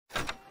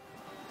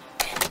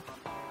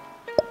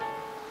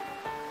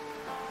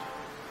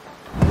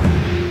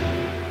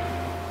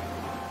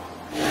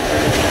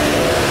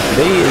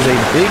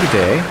big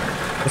day.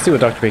 Let's see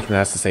what Dr. Bacon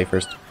has to say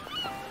first.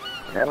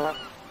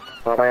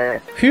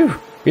 Phew,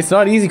 it's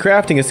not easy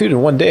crafting a suit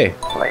in one day.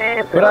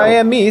 But I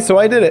am me, so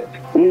I did it.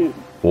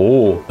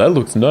 Oh, that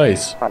looks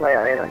nice.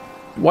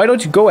 Why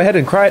don't you go ahead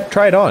and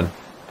try it on?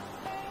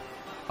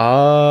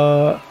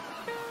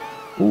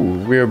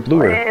 Ooh, we're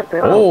bluer.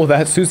 Oh,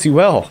 that suits you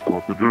well.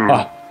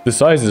 Ah, the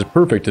size is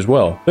perfect as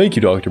well. Thank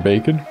you, Dr.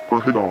 Bacon.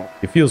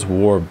 It feels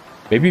warm.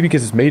 Maybe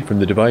because it's made from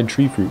the divine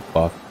tree fruit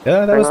cloth.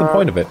 Yeah, that was the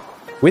point of it.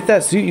 With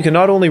that suit, you can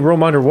not only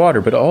roam underwater,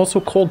 but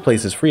also cold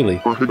places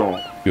freely.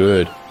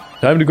 Good.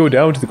 Time to go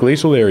down to the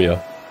glacial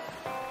area.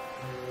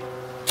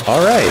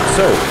 Alright,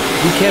 so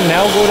we can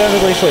now go down to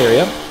the glacial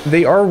area.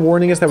 They are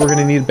warning us that we're going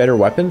to need a better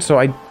weapon, so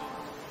I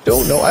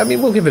don't know. I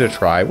mean, we'll give it a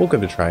try. We'll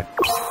give it a try.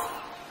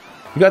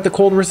 You got the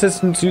cold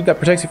resistant suit that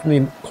protects you from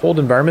the cold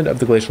environment of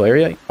the glacial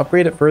area.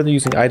 Upgrade it further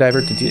using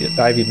iDiver to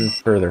dive even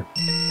further.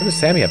 What does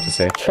Sammy have to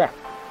say?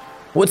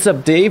 What's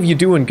up, Dave? You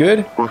doing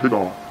good?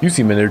 You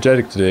seem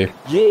energetic today.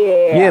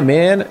 Yeah,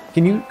 man.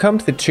 Can you come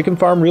to the chicken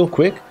farm real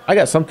quick? I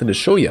got something to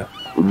show you.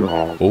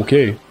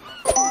 Okay.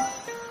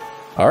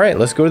 Alright,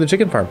 let's go to the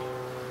chicken farm.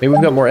 Maybe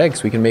we've got more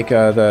eggs. We can make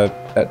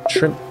that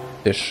shrimp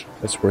dish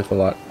that's worth a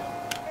lot.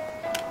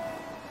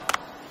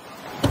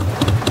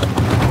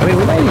 I mean,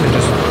 we might even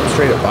just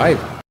straight up buy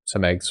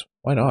some eggs.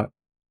 Why not?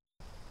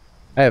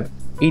 I have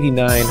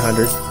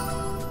 8,900.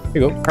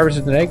 Here you go.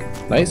 Harvested an egg.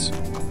 Nice.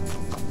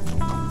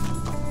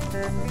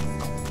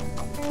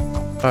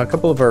 A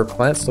couple of our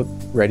plants look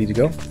ready to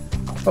go.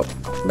 Oh,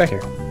 come back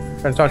here. I'm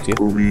trying to talk to you.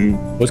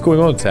 What's going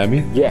on,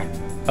 Sammy? Yeah.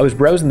 I was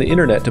browsing the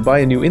internet to buy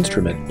a new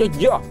instrument.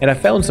 And I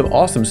found some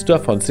awesome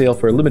stuff on sale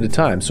for a limited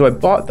time, so I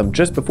bought them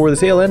just before the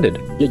sale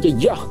ended.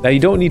 Now you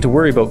don't need to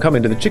worry about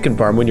coming to the chicken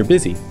farm when you're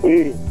busy.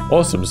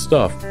 Awesome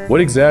stuff.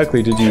 What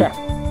exactly did you...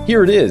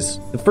 Here it is.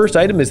 The first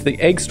item is the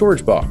egg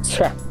storage box.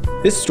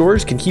 This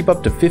storage can keep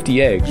up to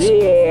 50 eggs.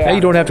 Now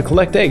you don't have to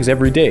collect eggs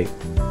every day.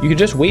 You can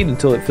just wait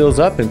until it fills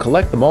up and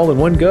collect them all in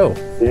one go.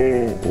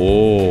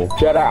 Oh.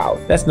 Shut out.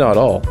 That's not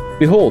all.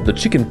 Behold, the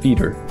chicken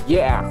feeder.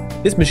 Yeah.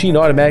 This machine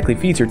automatically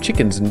feeds your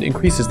chickens and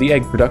increases the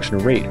egg production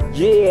rate.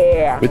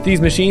 Yeah. With these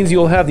machines,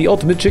 you'll have the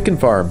ultimate chicken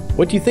farm.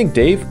 What do you think,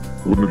 Dave?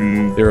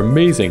 They're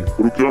amazing.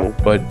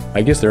 But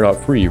I guess they're not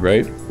free,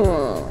 right?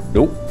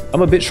 Nope.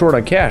 I'm a bit short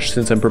on cash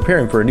since I'm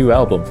preparing for a new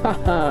album.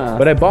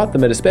 But I bought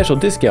them at a special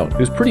discount. It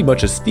was pretty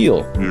much a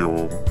steal.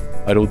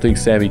 I don't think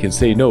Sammy can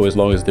say no as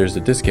long as there's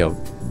a discount.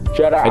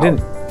 Shut up. I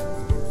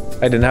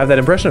didn't have that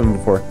impression of him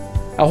before.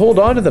 I'll hold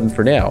on to them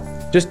for now.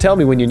 Just tell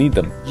me when you need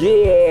them.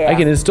 Yeah. I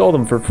can install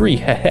them for free.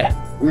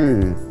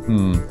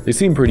 They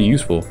seem pretty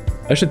useful.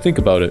 I should think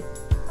about it.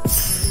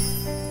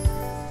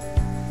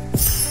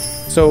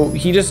 So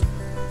he's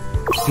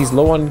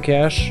low on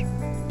cash.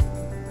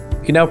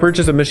 You can now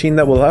purchase a machine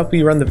that will help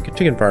you run the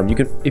chicken farm.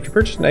 If you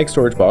purchase an egg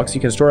storage box,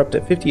 you can store up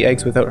to 50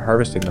 eggs without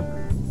harvesting them.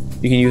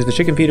 You can use the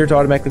chicken feeder to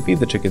automatically feed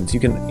the chickens. You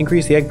can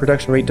increase the egg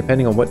production rate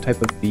depending on what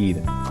type of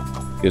feed.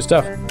 Good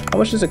stuff. How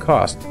much does it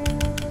cost?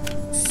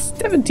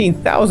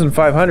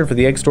 17,500 for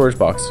the egg storage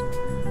box.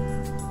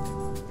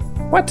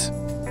 What?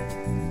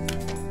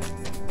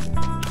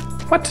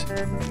 What?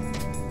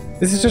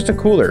 This is just a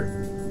cooler.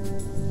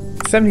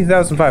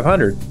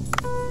 17,500.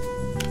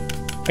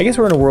 I guess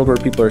we're in a world where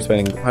people are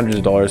spending hundreds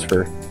of dollars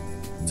for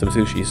some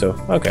sushi, so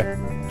okay.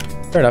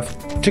 Fair enough.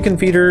 Chicken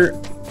feeder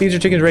feeds your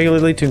chickens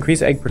regularly to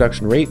increase egg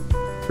production rate.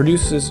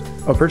 Purchase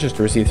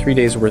to receive 3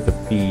 days worth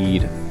of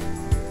feed.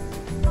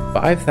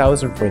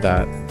 5,000 for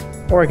that.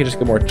 Or I could just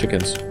get more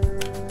chickens.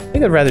 I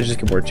think I'd rather just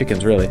get more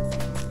chickens, really.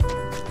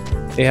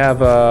 They have,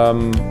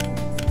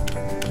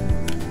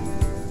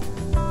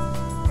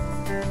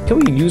 can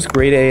we use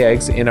grade A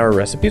eggs in our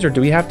recipes, or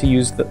do we have to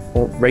use the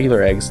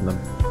regular eggs in them?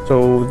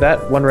 So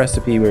that one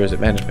recipe, where is it?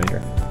 Management here.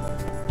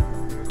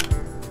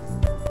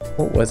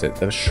 What was it?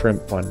 The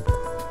shrimp one.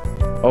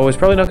 Oh, it's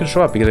probably not going to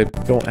show up because I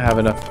don't have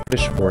enough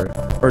fish for it.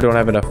 Or don't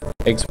have enough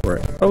eggs for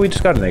it. Oh, we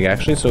just got an egg,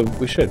 actually, so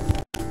we should.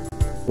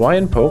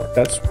 Hawaiian poke,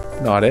 that's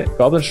not it.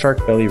 Goblin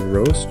shark belly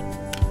roast.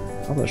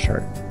 Goblin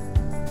shark.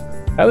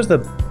 That was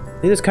it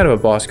is kind of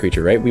a boss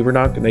creature, right? We're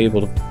not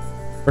able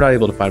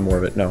to find more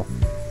of it, no.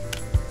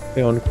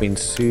 Cleon queen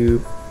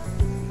soup.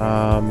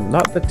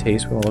 Not the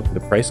taste, we want to look at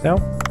the price now.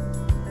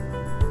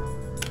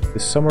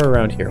 It's somewhere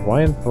around here.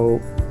 Hawaiian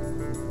poke.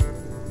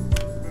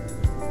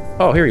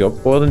 Oh, here we go.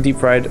 Boiled and deep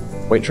fried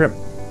white shrimp.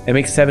 It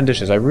makes 7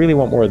 dishes. I really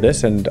want more of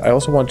this, and I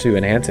also want to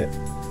enhance it.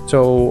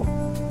 So,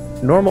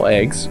 normal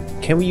eggs.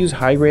 Can we use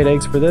high-grade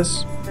eggs for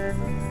this?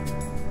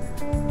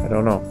 I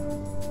don't know.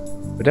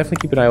 But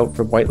definitely keep an eye out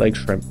for white leg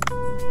shrimp.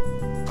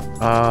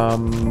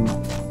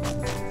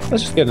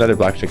 Let's just get another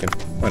black chicken.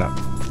 Why not?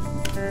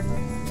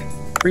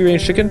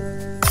 Free-range chicken.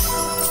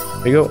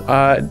 There you go.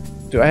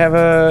 Do I have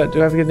a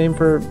good name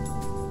for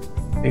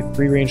a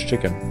free-range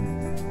chicken?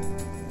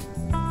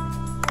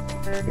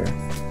 Here.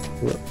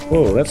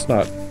 Whoa, that's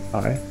not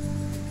high.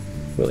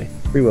 Willy.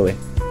 Free Willy.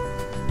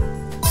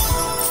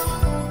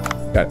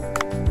 Got it.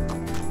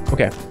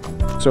 Okay.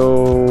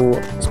 So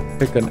let's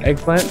pick an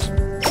eggplant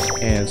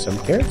and some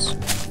carrots.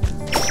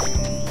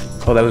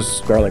 Oh, that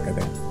was garlic, I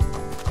think.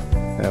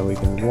 Now we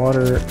can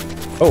water.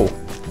 Oh,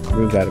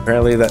 remove that.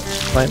 Apparently that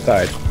plant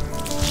died.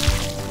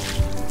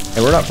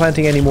 And we're not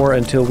planting anymore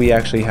until we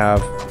actually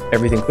have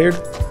everything cleared.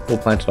 We'll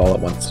plant it all at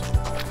once.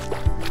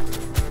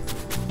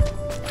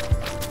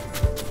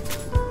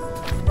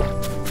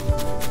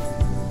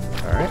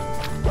 Alright.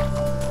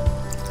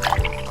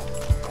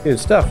 Good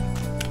stuff.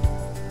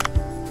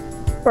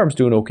 Farm's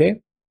doing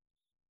okay.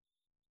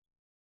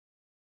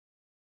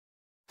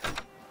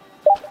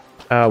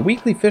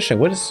 Weekly fishing.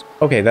 What is...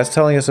 Okay, that's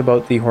telling us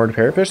about the horned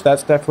parrotfish.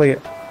 That's definitely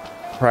a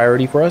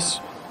priority for us.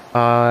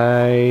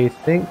 I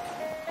think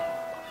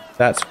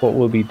that's what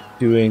we'll be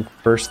doing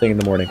first thing in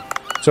the morning.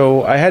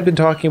 So I had been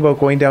talking about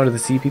going down to the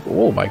sea people.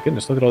 Oh my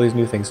goodness, look at all these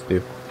new things to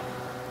do.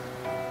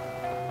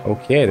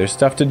 Okay, there's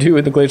stuff to do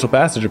with the glacial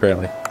passage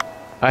apparently.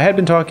 I had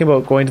been talking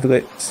about going to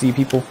the sea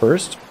people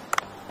first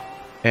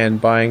and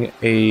buying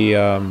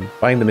the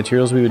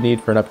materials we would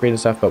need for an upgrade and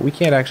stuff, but we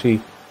can't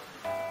actually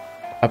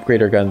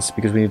upgrade our guns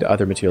because we need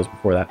other materials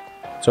before that.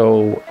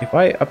 So if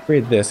I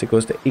upgrade this, it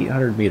goes to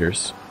 800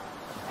 meters.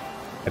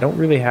 I don't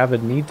really have a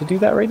need to do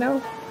that right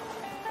now.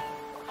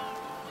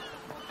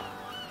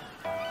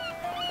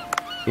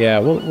 Yeah,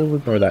 we'll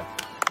ignore that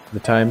for the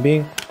time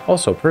being.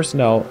 Also,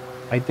 personnel,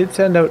 I did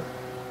send out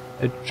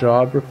a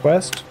job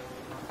request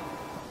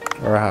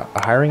or a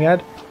hiring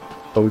ad,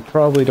 but we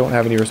probably don't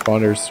have any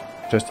responders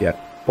just yet.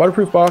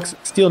 Waterproof box,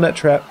 steel net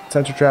trap,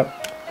 sensor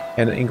trap,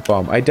 and an ink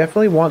bomb. I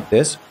definitely want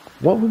this.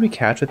 What would we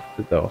catch with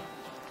it though?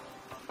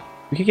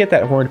 We could get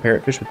that horned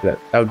parrotfish with that.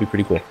 That would be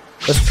pretty cool.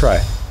 Let's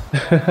try.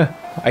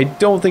 I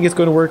don't think it's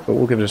going to work, but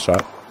we'll give it a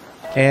shot.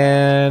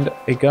 And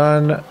a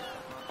gun.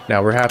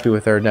 Now we're happy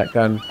with our net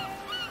gun.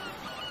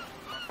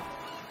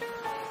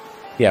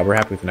 Yeah, we're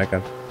happy with the net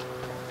gun.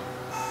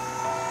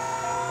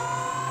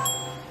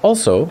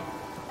 Also,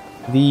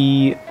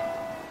 the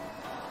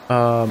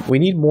we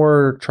need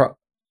more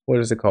what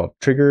is it called?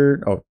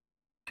 Trigger. Oh,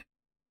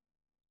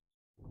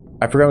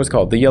 I forgot what it's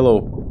called. The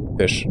yellow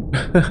fish.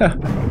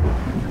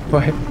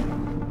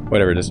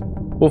 Whatever it is.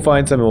 We'll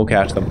find some and we'll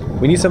catch them.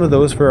 We need some of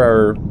those for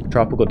our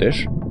tropical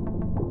dish.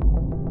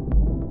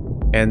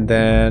 And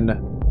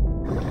then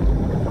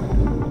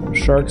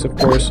sharks, of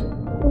course.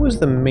 What was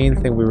the main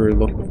thing we were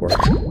looking for?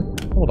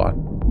 Hold on.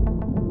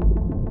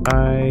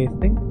 I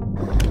think...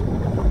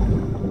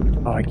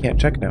 Oh, I can't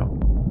check now.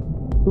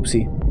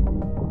 Oopsie.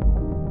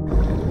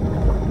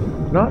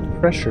 Not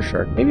thresher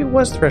shark. Maybe it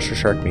was thresher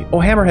shark meat. Oh,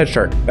 hammerhead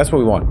shark. That's what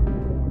we want.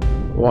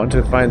 We want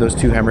to find those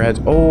two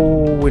hammerheads.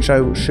 Oh, which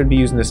I should be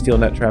using the steel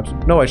net traps.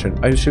 No, I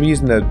shouldn't. I should be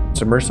using the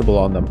submersible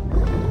on them.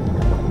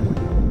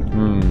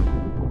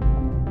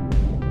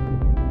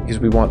 Because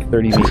we want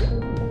 30 meat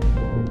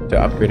to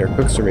upgrade our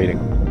cookster rating.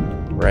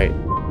 Right.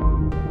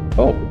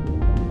 Oh.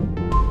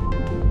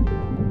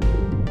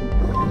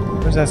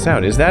 What does that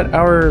sound? Is that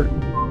our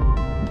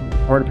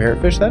horned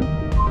parrotfish then?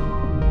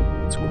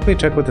 Let's quickly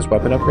check what this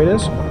weapon upgrade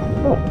is.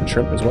 Oh, and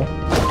shrimp as well.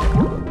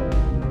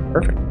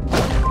 Perfect.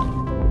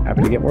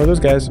 Happy to get more of those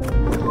guys.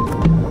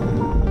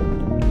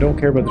 Don't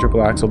care about the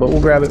triple axle, but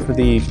we'll grab it for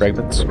the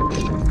fragments.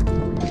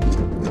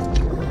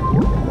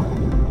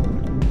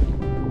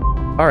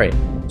 Alright,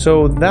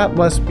 so that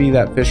must be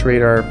that fish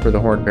radar for the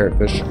horned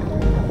parrotfish.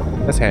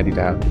 That's handy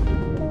to have.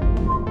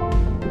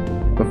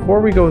 Before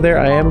we go there,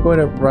 I am going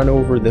to run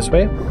over this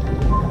way.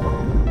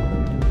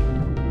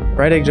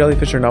 Fried egg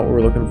jellyfish are not what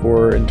we're looking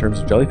for in terms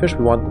of jellyfish.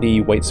 We want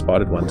the white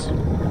spotted ones.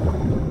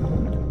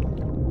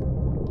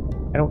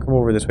 I don't come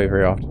over this way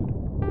very often.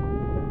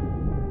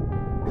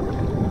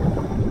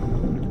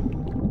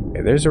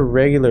 Okay, there's a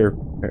regular...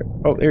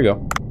 Oh, there you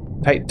go.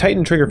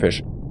 Titan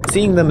triggerfish.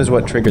 Seeing them is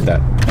what triggered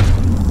that.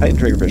 Titan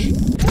triggerfish.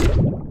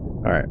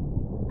 Alright.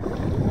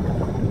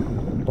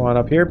 Come on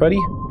up here, buddy.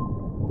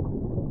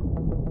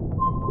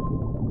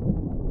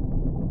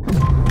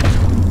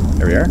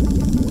 There we are.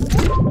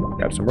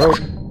 Grab some rope.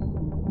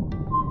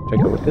 Check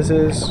out what this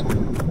is.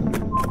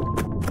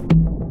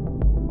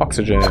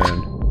 Oxygen.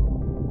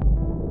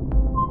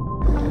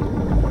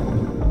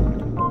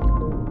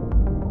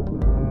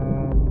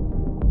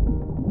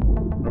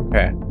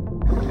 Okay.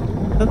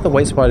 I thought the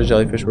white spotted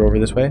jellyfish were over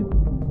this way.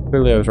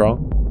 Clearly I was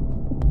wrong.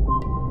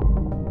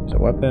 There's a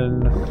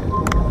weapon.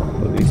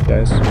 Load these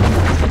guys.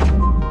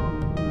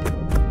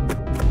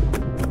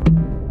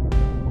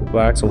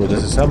 Black, so we'll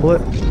disassemble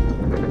it.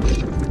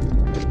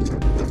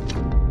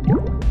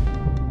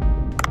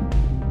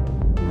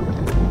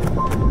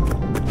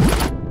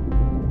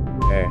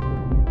 Okay.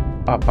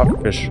 Ah,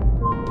 pufferfish.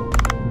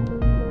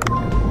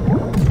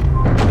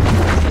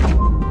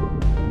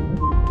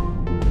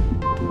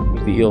 What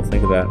does the eel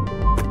think of that?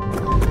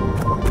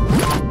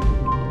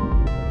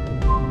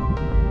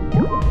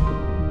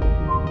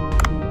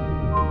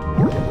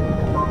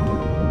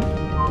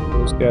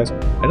 Those guys.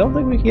 I don't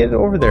think we can get it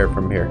over there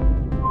from here.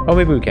 Oh,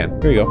 maybe we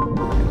can. Here we go.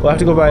 We'll have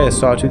to go by a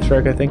sawtooth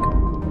shark, I think.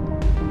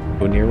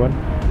 Go near one.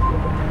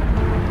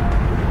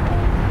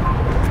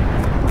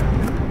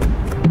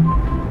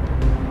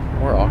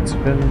 More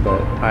oxygen,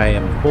 but I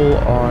am full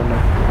on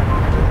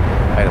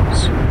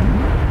items.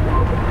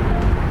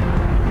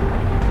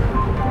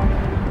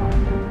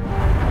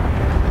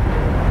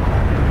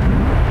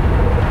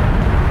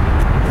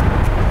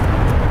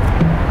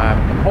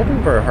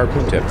 hoping for a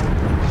harpoon tip.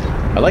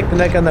 I like the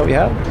net gun that we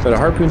have, but a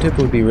harpoon tip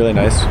would be really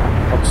nice.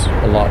 Helps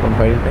a lot when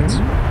fighting things.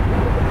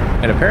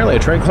 And apparently a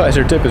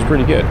tranquilizer tip is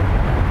pretty good.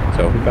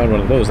 So if we found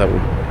one of those, that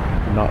would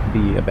not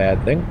be a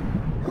bad thing.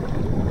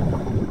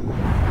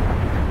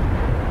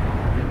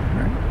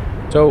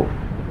 Alright. So,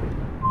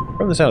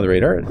 from the sound of the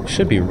radar, it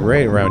should be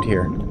right around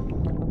here.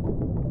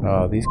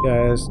 Oh, these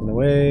guys in the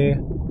way.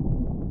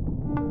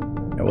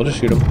 Yeah, we'll just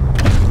shoot them.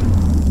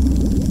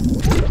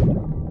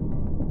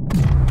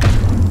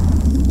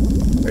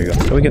 There you go.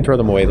 So we can throw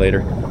them away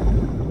later.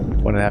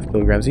 1.5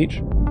 kilograms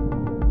each.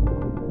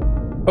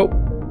 Oh,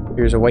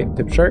 here's a white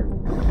tip shark.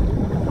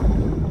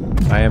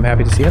 I am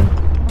happy to see him.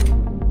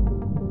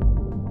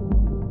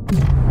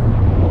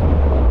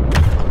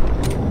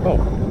 Oh,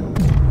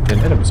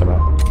 didn't hit him somehow.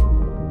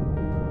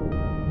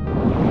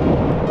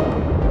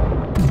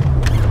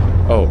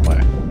 Oh my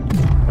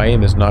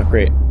aim is not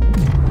great.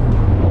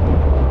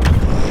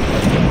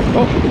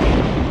 Oh,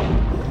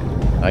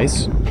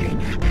 nice.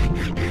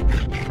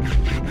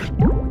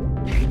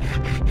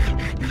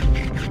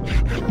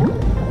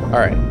 All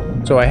right,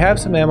 so I have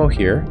some ammo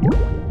here.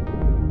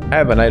 I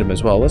have an item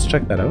as well. Let's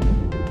check that out.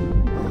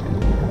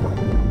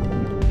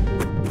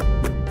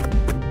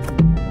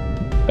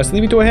 Let's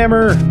leave it to a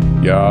hammer.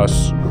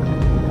 Yes.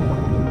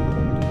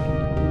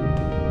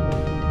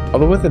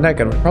 Although with the net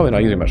gun, we're probably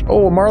not using much.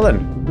 Oh,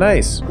 marlin.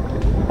 Nice.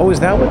 Oh, is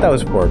that what that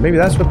was for? Maybe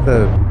that's what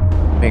the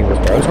thing was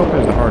for. I was hoping it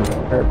was the horned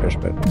parrotfish,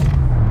 but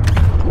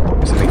I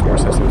guess it makes more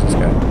sense to use this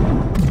guy.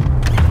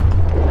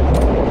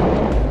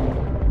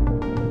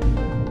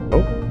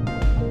 Oh.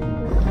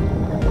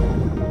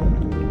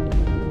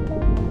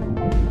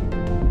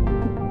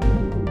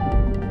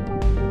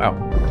 Wow.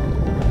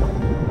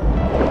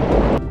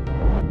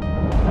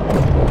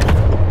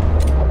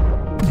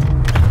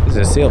 This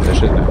is a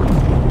sailfish, isn't it? You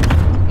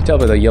can tell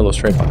by the yellow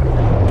stripe on it.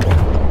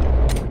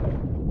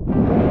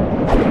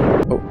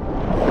 Oh.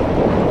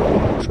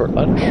 Short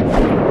lunge.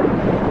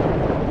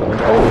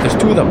 Oh, there's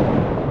two of them.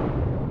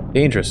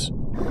 Dangerous.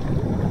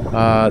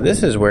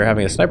 This is where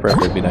having a sniper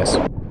rifle would be nice.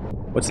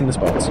 What's in this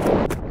box?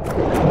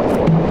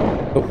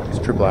 Oh, it's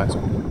a triple axe.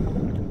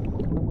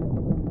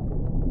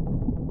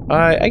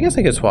 I guess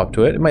I could swap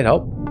to it. It might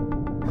help.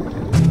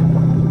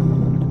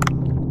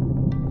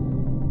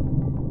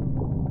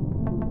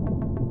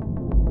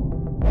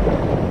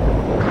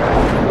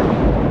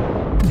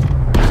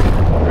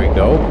 There we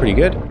go. Pretty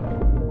good.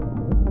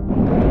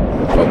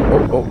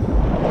 Oh.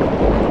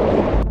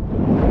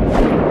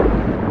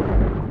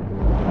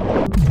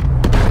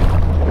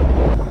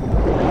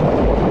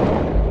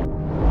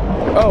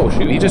 Oh,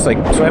 shoot. He just, like,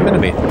 swam into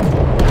me.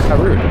 How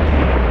rude.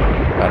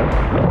 Got him.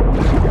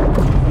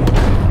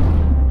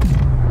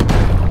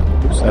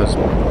 Oops, that was a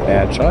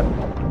bad shot.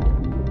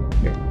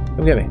 Here,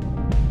 come get me.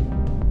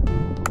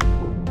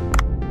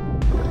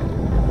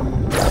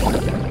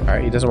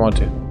 Alright, he doesn't want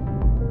to.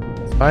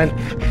 It's fine.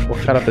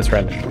 We'll cut up his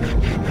friend.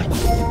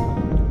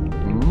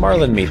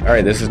 Marlin meat.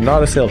 Alright, this is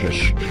not a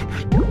sailfish.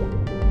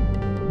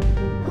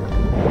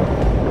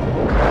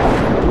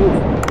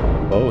 Ooh,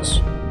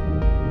 close.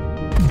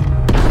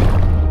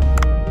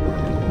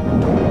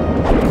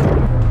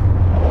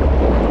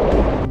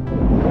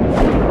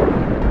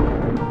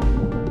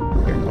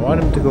 Here, I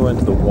want him to go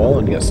into the wall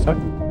and get stuck.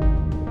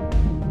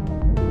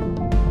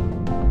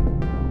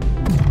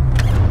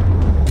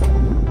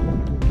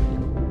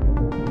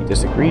 He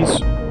disagrees.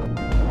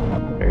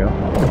 There you go.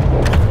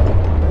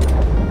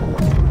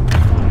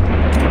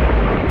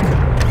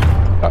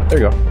 There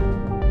you go.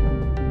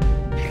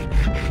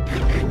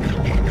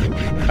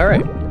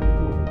 Alright.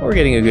 Well, we're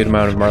getting a good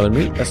amount of marlin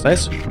meat. That's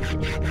nice.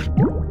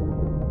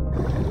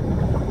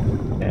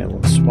 And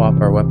we'll swap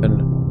our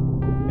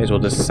weapon. May as well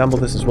disassemble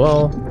this as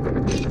well.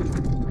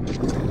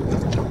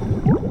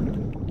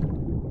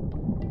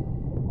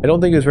 I don't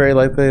think it was very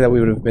likely that we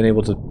would have been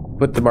able to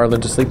put the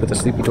marlin to sleep with a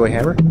sleepy toy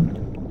hammer.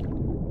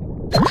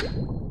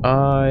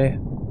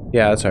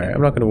 Yeah, that's alright.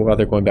 I'm not going to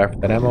bother going back for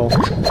that ammo.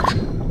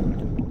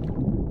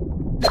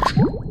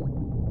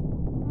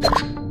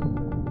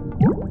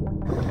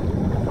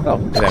 Oh,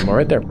 there's ammo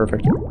right there.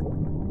 Perfect.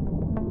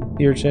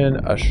 Sea urchin,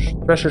 a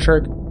thresher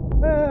shark.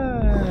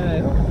 I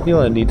don't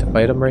feel a need to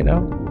fight him right now.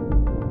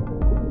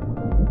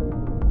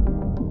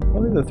 I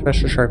don't think the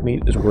thresher shark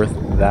meat is worth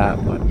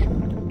that much.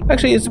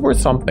 Actually, it's worth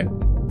something.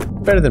 It's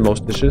better than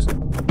most dishes.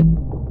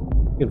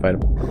 You can fight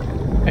him.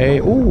 Hey,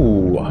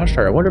 ooh, a hush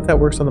shark. I wonder if that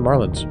works on the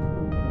marlins.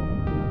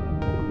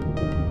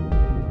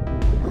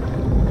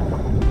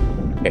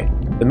 Okay,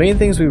 the main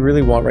things we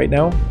really want right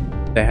now,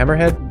 the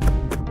hammerhead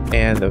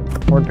and the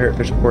horned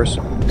parrotfish, of course.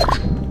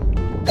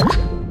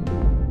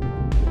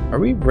 Are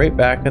we right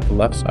back at the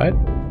left side?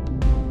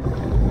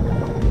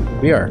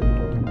 We are.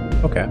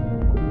 Okay.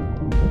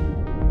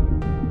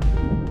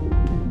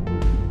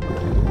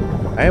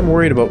 I am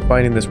worried about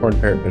finding this horned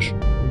parrotfish.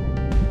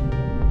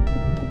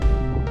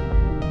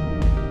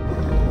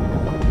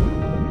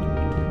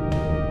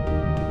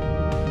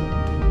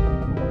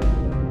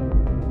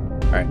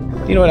 Alright.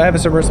 You know what? I have a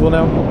submersible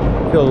now.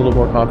 I feel a little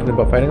more confident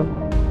about fighting him.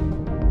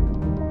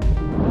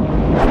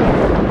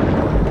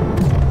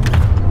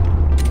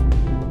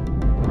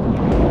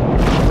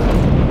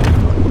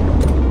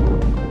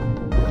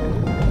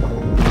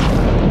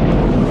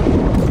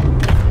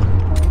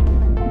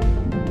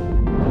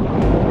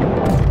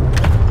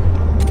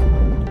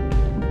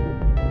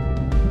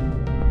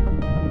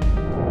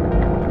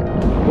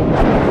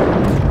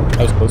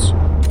 close.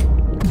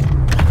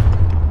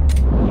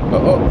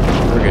 Oh,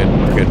 we're good.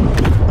 We're good.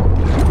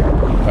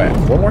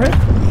 Alright, one more hit?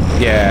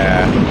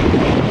 Yeah.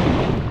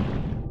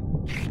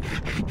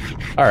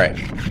 Alright.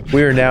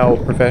 We are now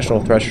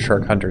professional thresher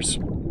shark hunters.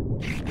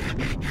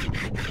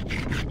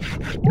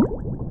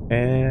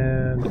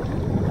 And...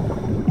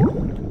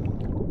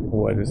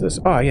 what is this?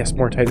 Ah, yes,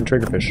 more Titan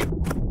triggerfish.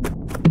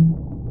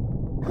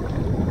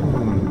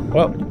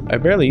 Well, I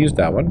barely used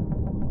that one.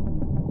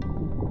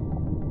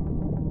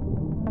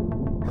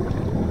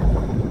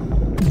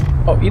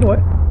 Oh, you know what?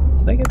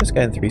 Can I get this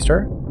guy in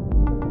 3-star?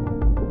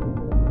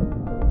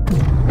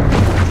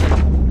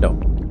 No.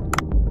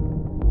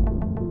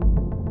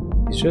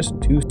 He's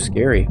just too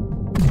scary.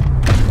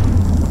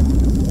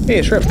 Hey,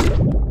 a shrimp.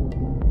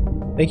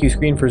 Thank you,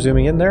 screen, for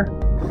zooming in there.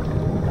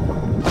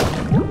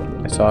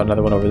 I saw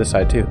another one over this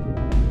side, too.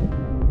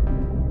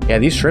 Yeah,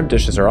 these shrimp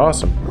dishes are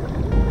awesome.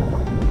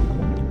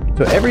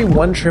 So every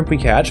one shrimp we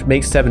catch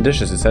makes 7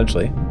 dishes,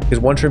 essentially. Because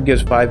one shrimp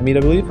gives 5 meat, I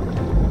believe.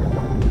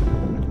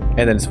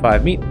 And then it's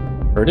 5 meat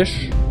per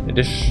dish. A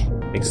dish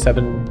makes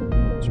 7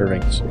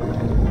 servings.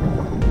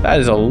 That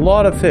is a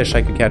lot of fish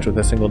I could catch with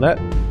a single net.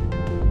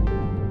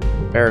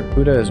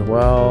 Barracuda as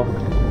well.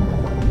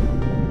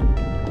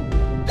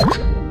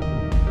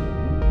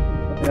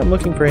 I think I'm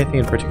looking for anything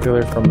in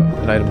particular from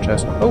an item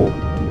chest. Oh!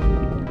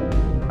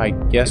 I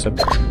guess a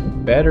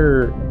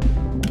better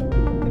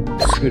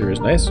scooter is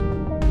nice.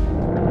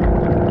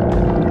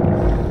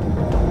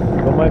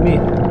 Don't mind me.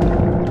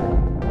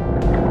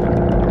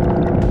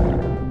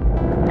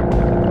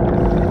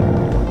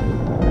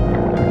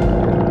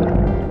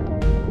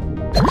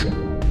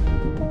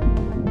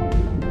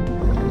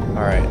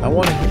 Alright, I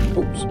want to hear...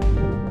 oops.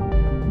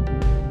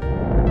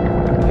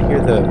 I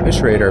hear the fish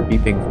radar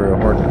beeping for a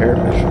horned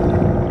parrotfish.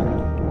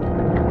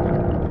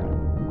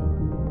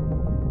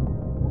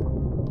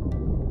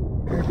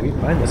 Where do we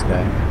find this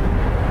guy?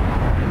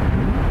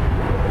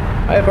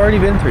 I have already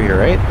been through here,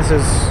 right? This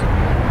is...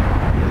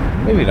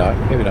 maybe not,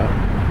 maybe not.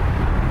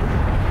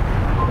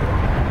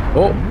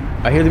 Oh,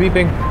 I hear the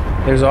beeping.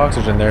 There's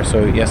oxygen there,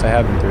 so yes, I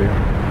have been through.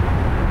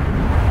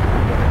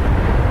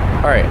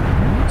 Alright,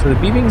 so the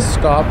beeping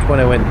stopped when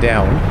I went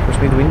down, which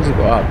means we need to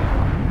go up.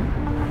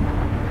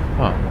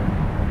 Huh.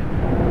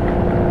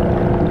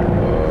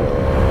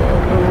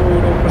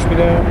 No, don't push me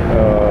down.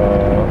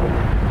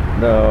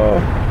 No.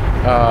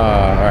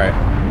 Alright.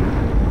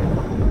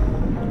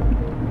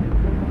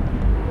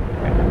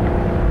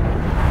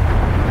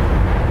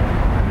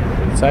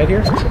 Side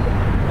here.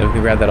 Then we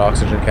can grab that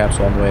oxygen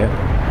capsule on the way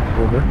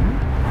over.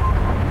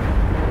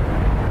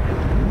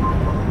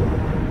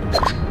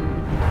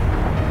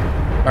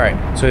 Alright,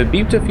 so it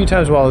beeped a few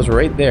times while I was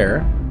right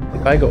there.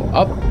 If I go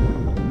up,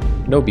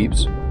 no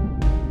beeps.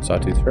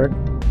 Sawtooth shark.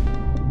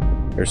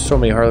 There's so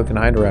many harlequin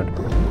hind around.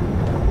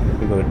 If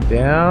we go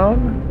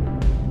down,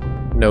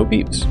 no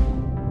beeps.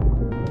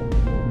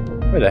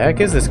 Where the heck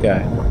is this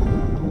guy?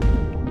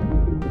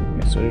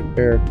 Okay, so there's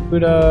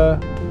Barracuda.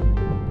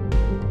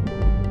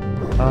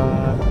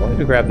 I'm going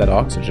to grab that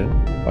oxygen.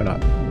 Why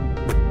not?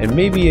 And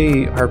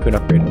maybe a harpoon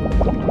upgrade.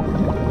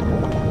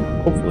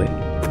 Hopefully.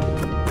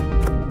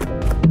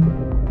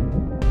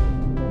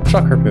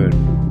 Shock harpoon.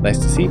 Nice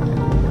to see.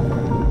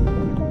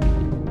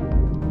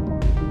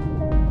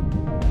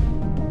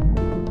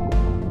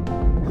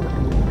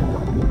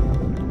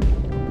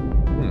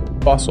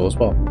 Fossil as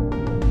well.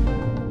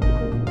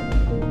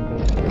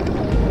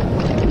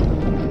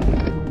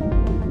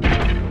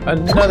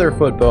 Another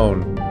foot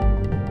bone.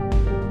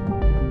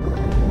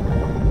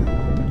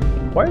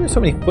 Why are there so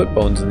many foot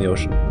bones in the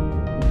ocean?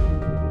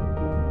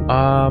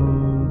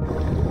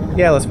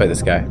 Yeah, let's fight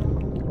this guy.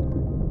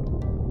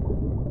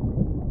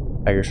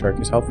 Tiger shark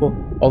is helpful,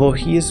 although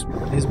his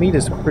meat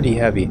is pretty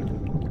heavy.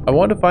 I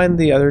want to find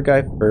the other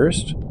guy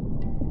first,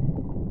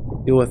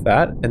 deal with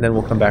that, and then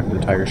we'll come back with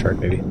the tiger shark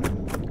maybe.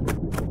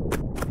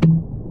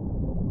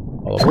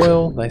 Olive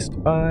oil, nice to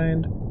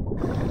find.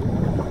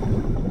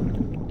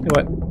 You know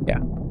what? Yeah.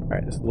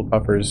 Alright, this little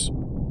puffer's...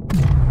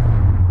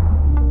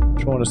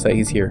 I just want to say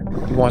he's here.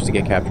 He wants to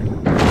get captured.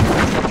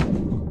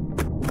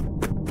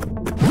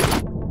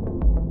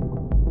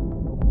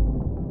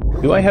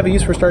 Do I have a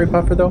use for starry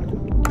puffer though? I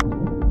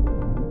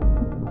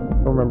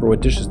don't remember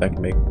what dishes that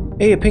can make.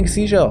 Hey, a pink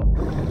seashell!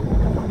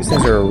 These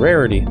things are a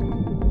rarity.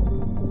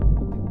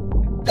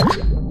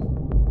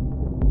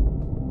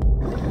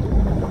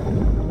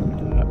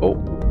 Oh.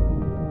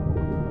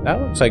 That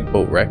looks like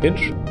boat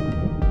wreckage.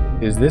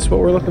 Is this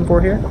what we're looking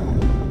for here?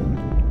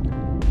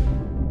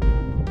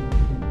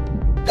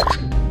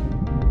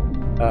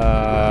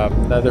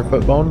 Another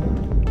foot bone?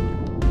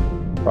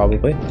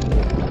 Probably.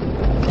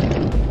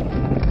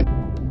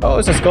 Oh,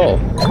 it's a skull.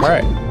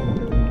 Alright.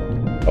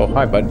 Oh,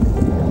 hi, bud.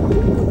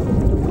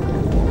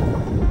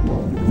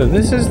 So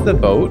this is the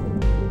boat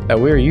that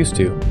we're used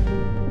to.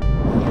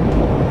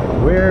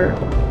 Where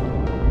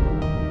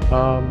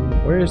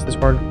is this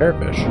horned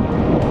parrotfish?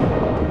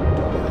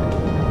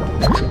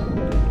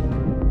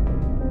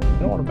 I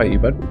don't want to fight you,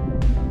 bud.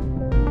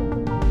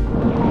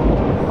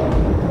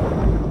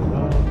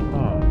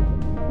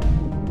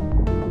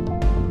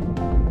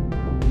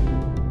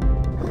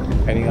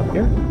 Anything up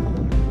here?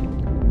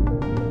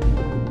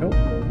 Nope.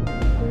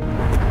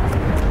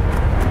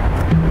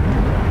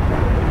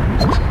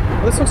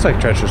 Well, this looks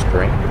like treacherous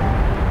terrain.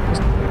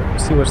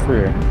 Let's see what's through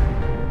here.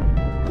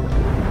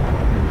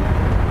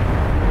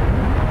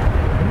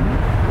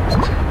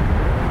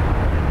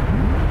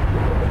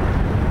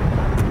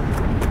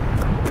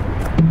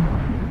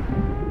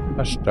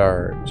 A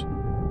start.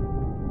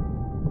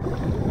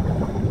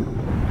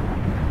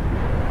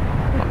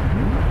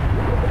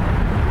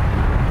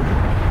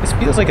 This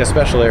feels like a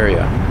special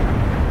area.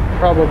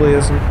 Probably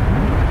isn't.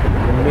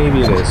 Or maybe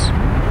it is.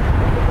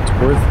 It's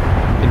worth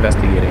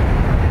investigating.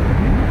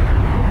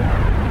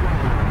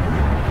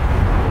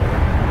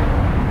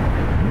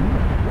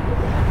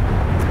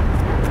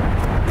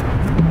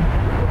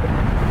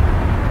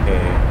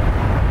 Okay.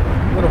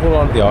 I'm gonna hold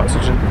on to the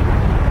oxygen.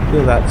 I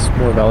feel that's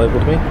more valuable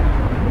to me.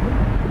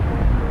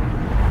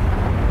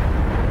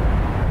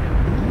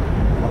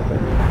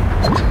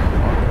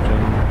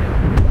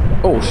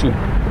 Oh, shoot.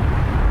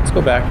 Let's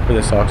go back for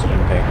this oxygen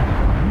tank.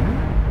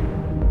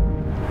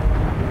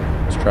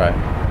 Let's try.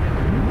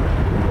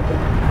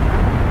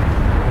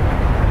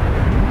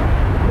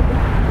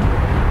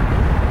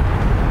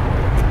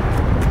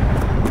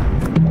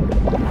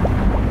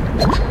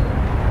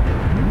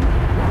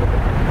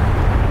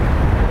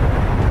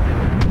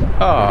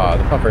 Ah,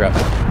 the pumper got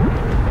me.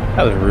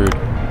 That was rude.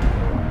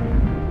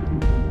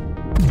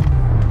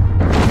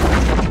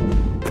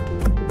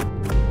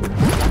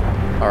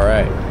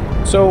 Alright.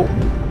 So,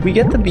 we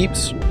get the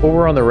beeps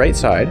over on the right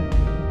side.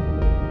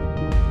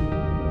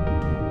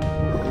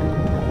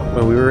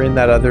 When we were in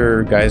that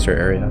other geyser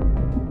area.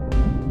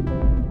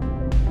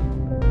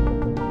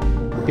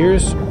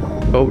 Here's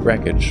boat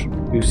wreckage.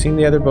 We've seen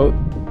the other boat.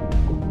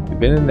 We've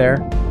been in there.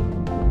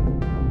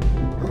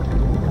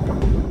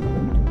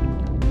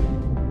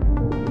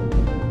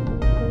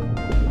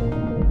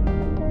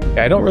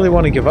 Yeah, I don't really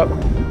want to give up.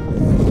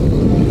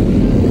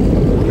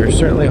 We're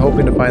certainly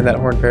hoping to find that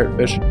horned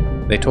parrotfish.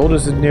 They told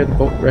us it's near the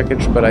boat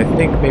wreckage, but I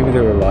think maybe they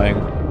were lying.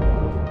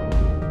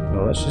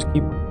 So let's just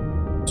keep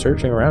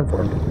searching around for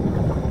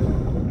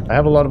them. I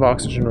have a lot of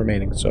oxygen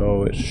remaining,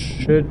 so it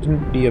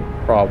shouldn't be a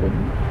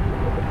problem.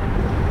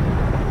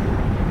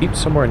 Keep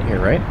somewhere in here,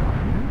 right?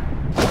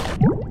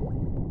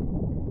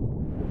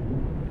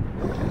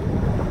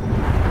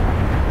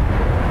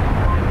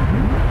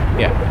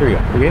 Yeah, here we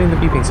go. We're getting the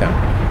beeping sound.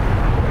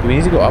 Do we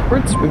need to go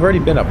upwards? We've already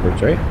been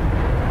upwards, right?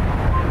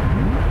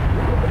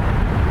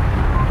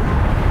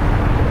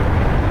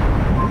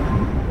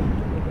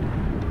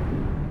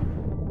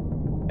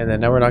 And then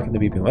now we're not getting the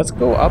beeping. Let's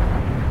go up.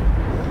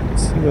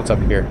 Let's see what's up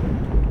here.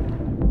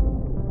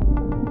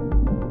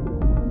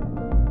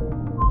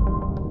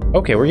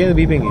 Okay, we're getting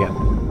the beeping again.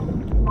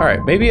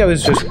 Alright, maybe I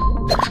was just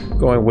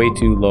going way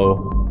too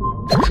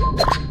low.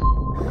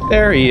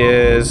 There he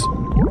is.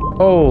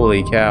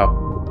 Holy cow.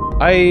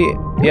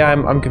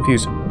 I'm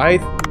confused. I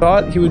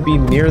thought he would be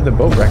near the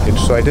boat wreckage,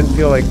 so I didn't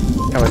feel like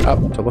coming up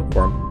to look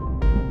for him.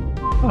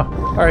 Oh,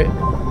 alright.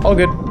 All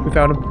good. We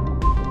found him.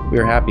 We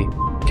are happy.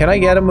 Can I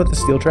get him with the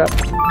steel trap?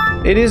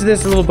 It is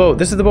this little boat.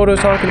 This is the boat I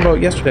was talking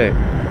about yesterday.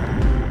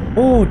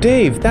 Oh,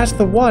 Dave, that's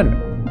the one.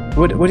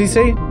 What did he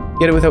say?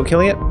 Get it without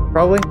killing it?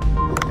 Probably.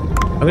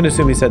 I'm going to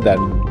assume he said that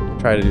and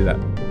try to do that.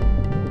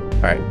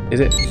 Alright, is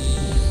it?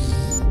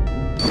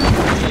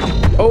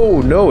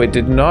 Oh, no, it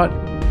did not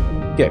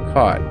get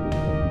caught.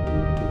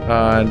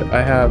 And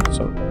I have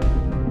some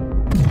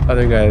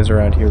other guys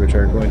around here which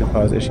are going to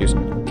cause issues.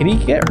 Can he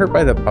get hurt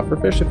by the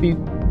pufferfish if he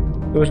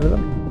goes into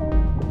them?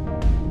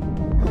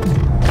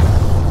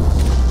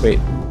 Wait.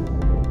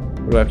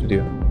 What do I have to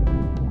do?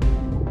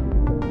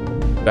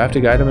 Do I have to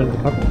guide him into the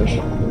pufferfish?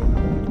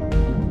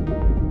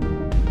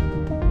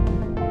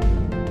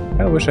 I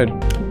kinda wish I'd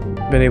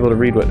been able to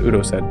read what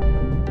Udo said.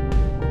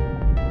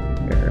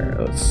 Here,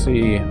 let's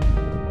see.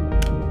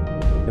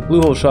 The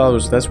blue hole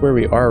shallows, that's where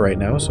we are right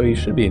now, so you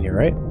should be in here,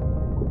 right?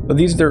 But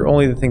these are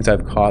only the things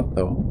I've caught,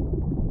 though.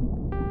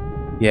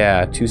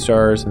 Yeah, 2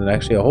 stars, and then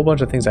actually a whole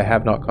bunch of things I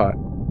have not caught.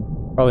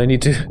 Probably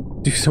need to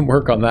do some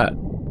work on that.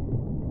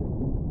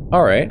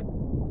 Alright.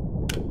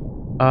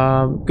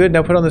 Good,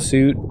 now put on the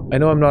suit. I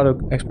know I'm not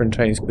an expert in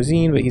Chinese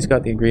cuisine, but he's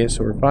got the ingredients,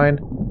 so we're fine.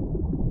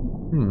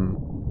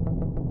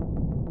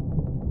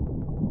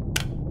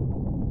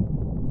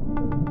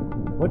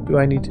 What do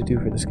I need to do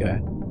for this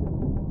guy?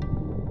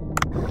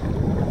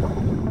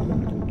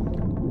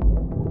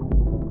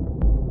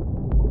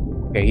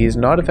 Okay, he is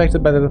not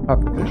affected by the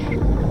pufferfish.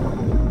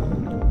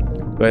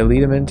 Do I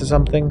lead him into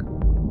something?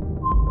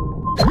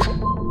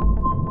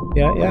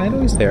 Yeah, I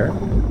know he's there.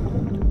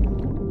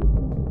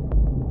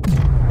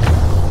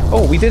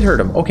 Oh, we did hurt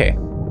him. Okay.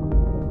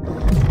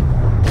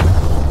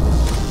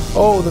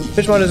 Oh, the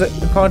fishmon is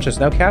unconscious.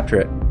 Now capture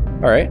it.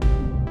 Alright.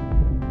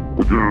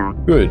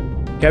 Good.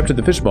 Captured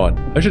the fishmon.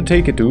 I should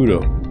take it to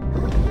Udo.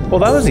 Well,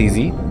 that was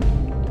easy.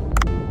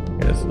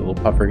 Here's this little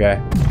puffer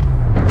guy.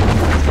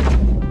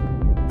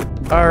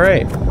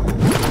 Alright.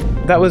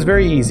 That was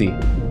very easy.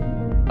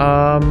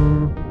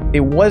 It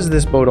was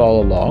this boat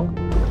all along.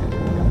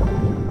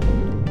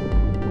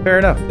 Fair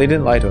enough. They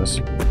didn't lie to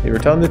us. They were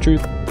telling the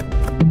truth.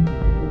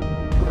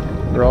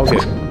 They're all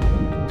good.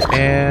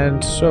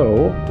 And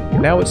so,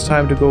 now it's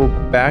time to go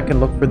back and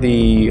look for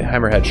the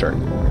hammerhead shark.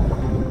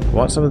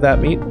 Want some of that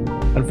meat?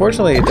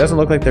 Unfortunately, it doesn't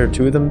look like there are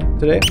two of them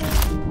today.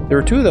 There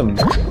were two of them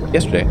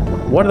yesterday.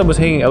 One of them was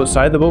hanging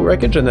outside the boat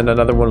wreckage, and then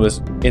another one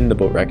was in the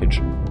boat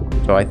wreckage.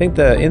 So I think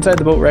the inside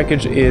the boat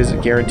wreckage is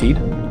guaranteed,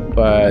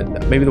 but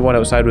maybe the one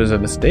outside was a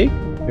mistake.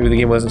 Maybe the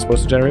game wasn't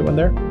supposed to generate one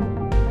there.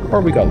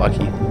 Or we got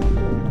lucky.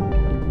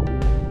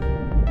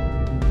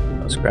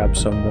 Let's grab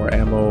some more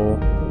ammo.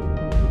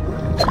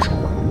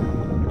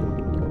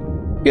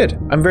 Good.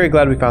 I'm very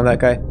glad we found that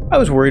guy. I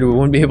was worried we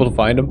wouldn't be able to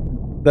find him.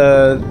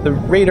 The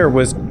raider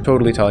was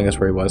totally telling us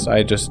where he was.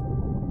 I guess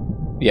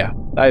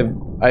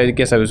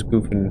I was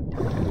goofing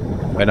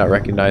by not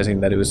recognizing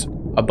that it was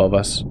above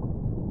us.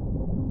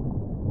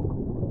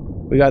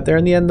 We got there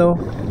in the end though.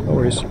 No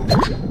worries.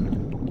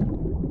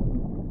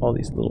 All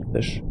these little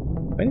fish.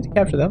 Do I need to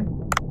capture them?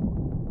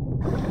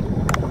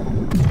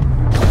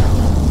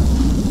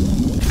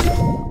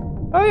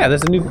 Oh yeah,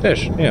 there's a new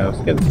fish. Yeah,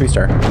 let's get the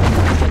 3-star.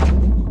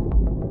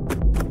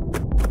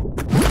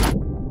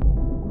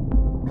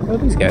 What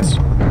are these guys?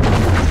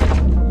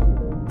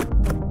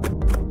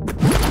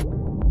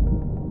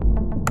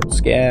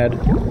 Scad.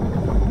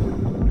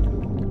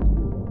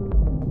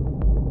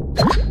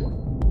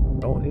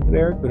 Don't need the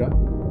barracuda.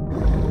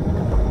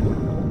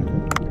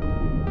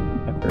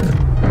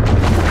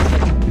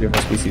 Two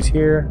different species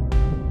here.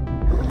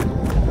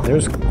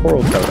 There's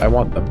coral trout. I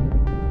want them.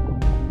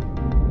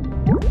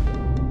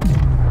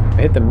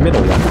 I hit the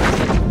middle one.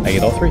 I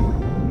get all 3.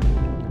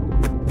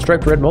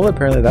 Striped red mullet.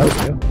 Apparently that was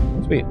new.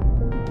 Sweet.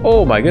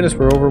 Oh my goodness,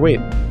 we're overweight.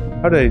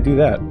 How did I do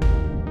that?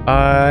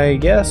 I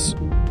guess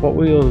what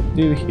we'll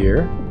do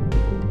here...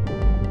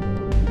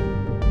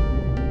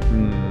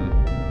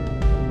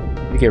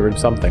 get rid of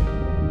something.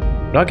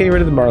 I'm not getting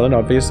rid of the marlin,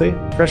 obviously.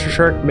 Pressure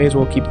shark, may as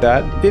well keep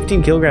that.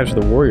 15 kilograms for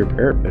the warrior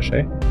parrotfish,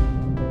 eh?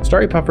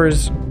 Starry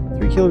puffers,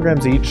 3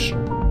 kilograms each.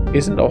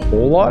 Isn't a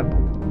whole lot,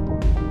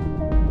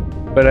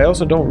 but I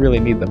also don't really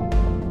need them.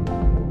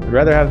 I'd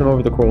rather have them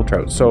over the coral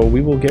trout, so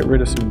we will get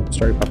rid of some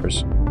starry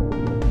puffers.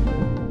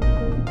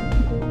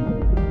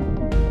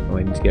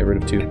 Only need to get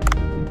rid of 2.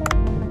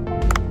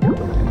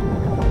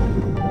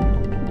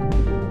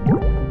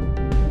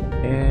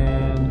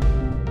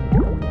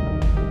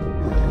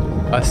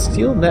 A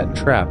steel net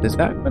trap, is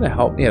that going to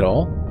help me at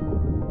all?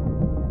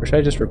 Or should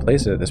I just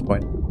replace it at this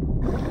point?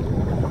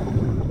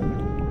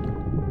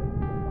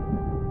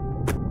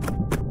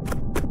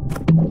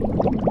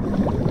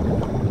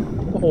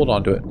 We'll hold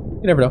on to it.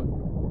 You never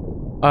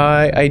know.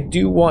 I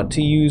do want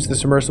to use the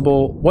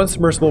submersible, one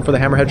submersible for the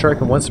hammerhead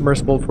shark and one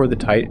submersible for the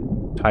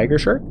tiger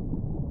shark.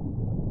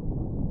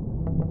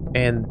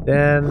 And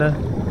then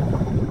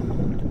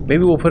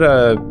maybe we'll put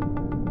a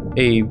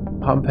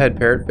humphead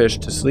parrotfish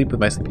to sleep with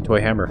my sleepy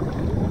toy hammer.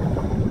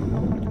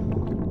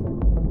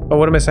 Oh,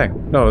 what am I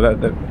saying? No,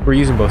 that we're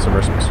using both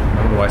submersibles.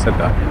 I don't know why I said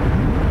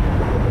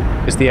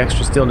that. It's the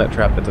extra steel net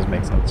trap that doesn't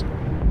make sense.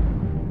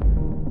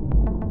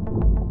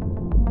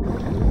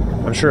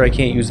 I'm sure I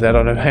can't use that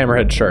on a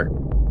hammerhead shark.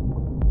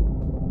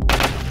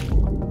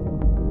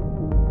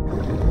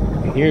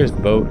 Here's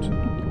the boat.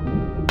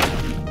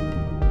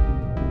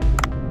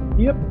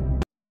 Yep.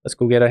 Let's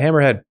go get a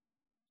hammerhead.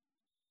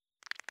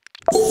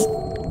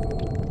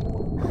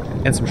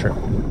 And some shrimp.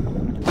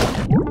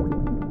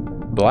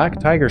 Black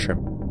tiger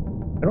shrimp.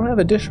 I don't have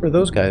a dish for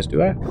those guys,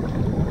 do I?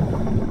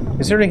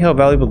 Considering how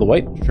valuable the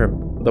white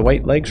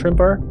leg shrimp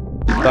are,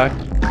 black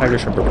tiger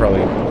shrimp are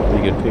probably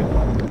pretty good too.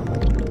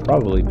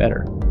 Probably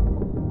better.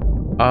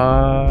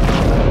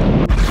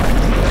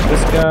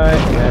 This guy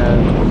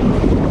and...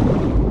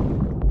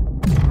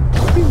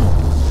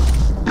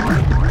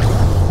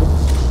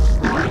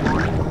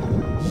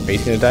 Are you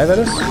gonna dive at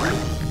us?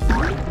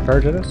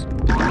 Charge at us?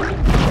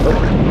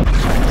 Oh.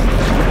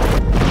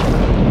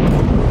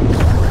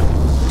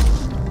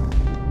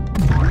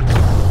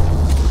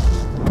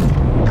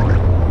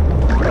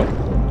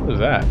 What is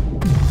that?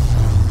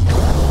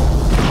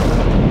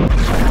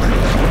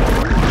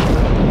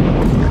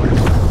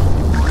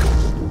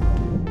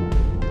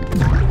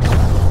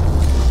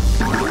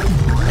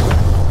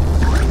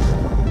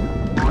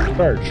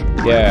 Charge.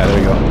 Yeah, there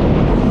you go.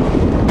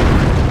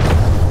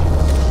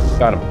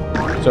 Got him.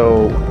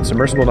 So,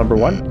 submersible number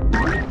 1.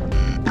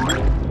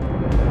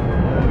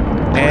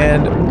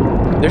 And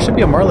there should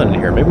be a marlin in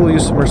here. Maybe we'll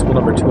use submersible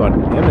number 2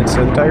 on him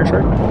instead of the tiger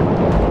shark.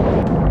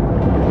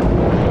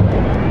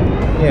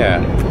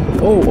 Yeah.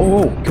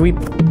 Oh. Can we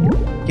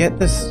get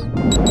this?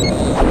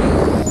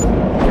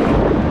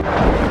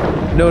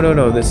 No.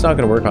 That's not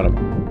going to work on him.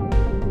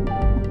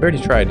 We already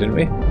tried, didn't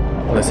we?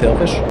 On the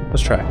sailfish?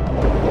 Let's try.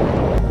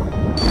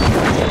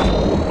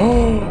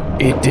 Oh,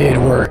 it did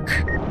work.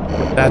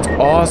 That's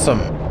awesome.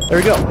 There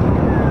we go.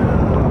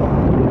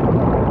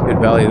 Good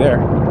value there.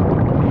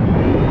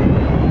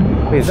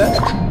 Wait, is that?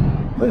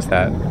 What is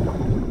that?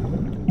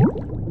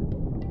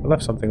 I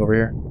left something over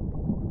here.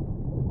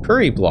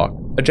 Curry block.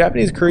 A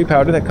Japanese curry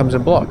powder that comes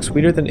in blocks,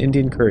 sweeter than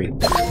Indian curry.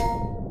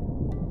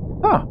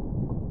 Huh.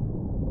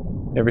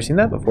 Never seen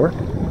that before.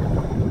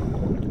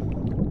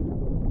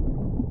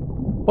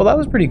 Well, that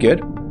was pretty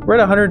good. We're at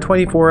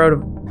 124 out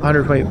of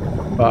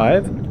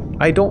 125.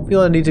 I don't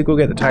feel I need to go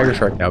get the tiger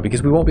shark now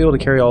because we won't be able to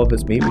carry all of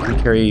its meat. We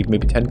can carry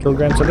maybe 10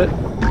 kilograms of it.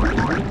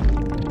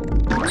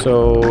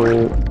 So,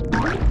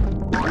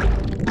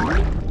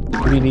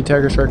 do we need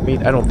tiger shark meat?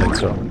 I don't think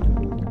so. I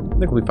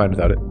think we'll be fine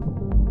without it.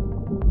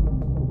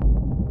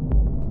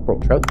 Coral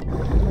trout.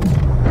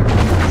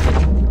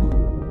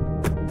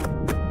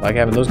 Like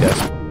having those guys.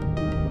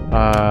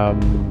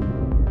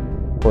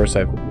 Of course,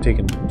 I've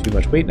taken too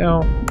much weight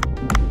now.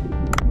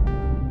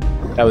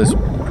 That was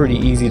pretty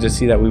easy to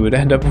see that we would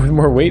end up with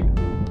more weight.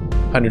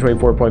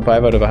 124.5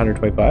 out of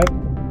 125.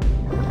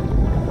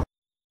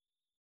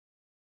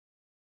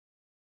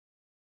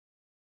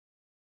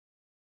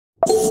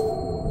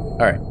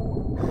 Alright.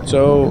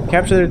 So,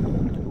 capture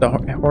the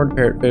horned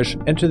parrotfish.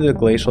 Enter the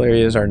glacial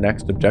area is our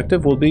next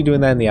objective. We'll be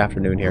doing that in the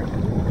afternoon here.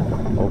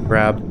 We'll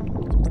grab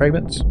some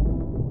fragments.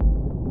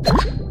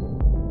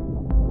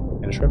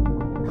 And a shrimp.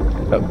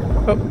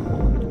 Oh, oh.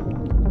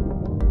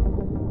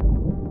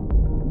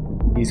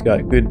 He's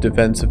got good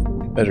defensive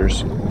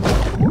measures.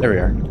 There we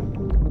are.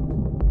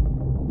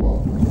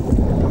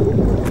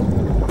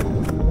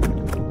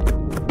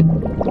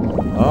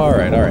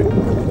 Alright, alright.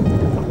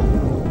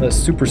 Let's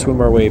super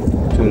swim our way to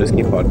an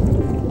escape pod.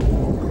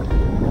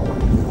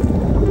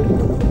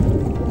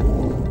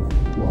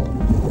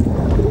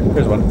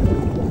 There's one.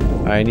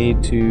 I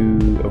need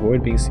to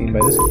avoid being seen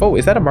by this. Oh,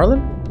 is that a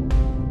marlin?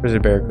 Or is it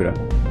a barracuda?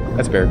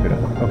 That's a barracuda.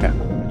 Okay.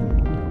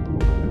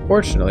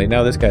 Unfortunately,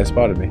 now this guy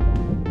spotted me.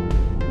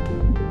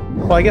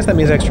 Well, I guess that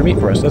means extra meat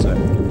for us, doesn't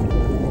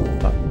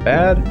it? Not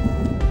bad.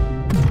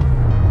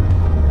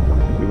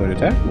 You want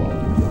to attack?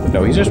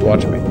 No, he's just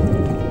watching me.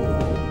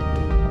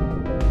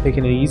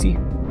 Taking it easy.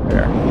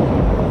 There.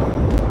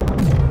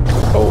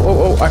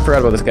 Oh, I forgot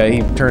about this guy.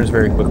 He turns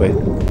very quickly.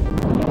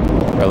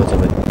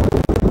 Relatively.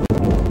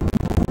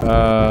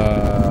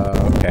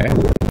 Okay.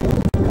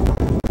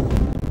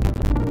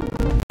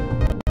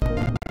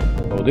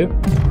 Will do.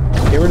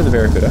 Get rid of the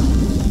barracuda.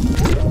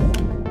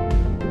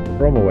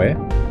 Throw him away.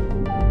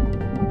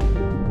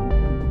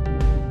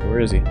 Where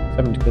is he?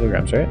 70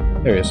 kilograms, right?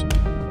 There he is. And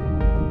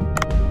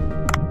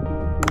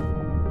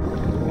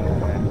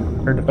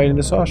turn to fighting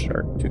the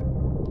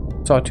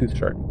sawtooth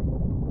shark.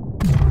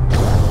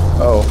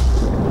 Oh.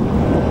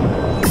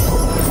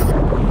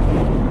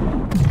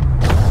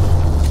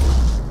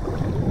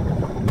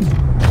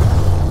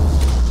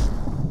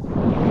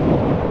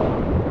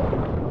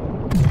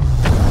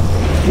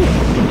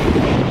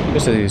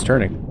 Just as he's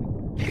turning.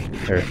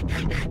 There.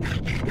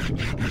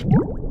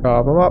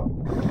 Chop him up.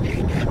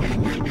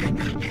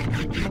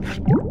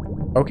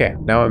 Okay,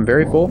 now I'm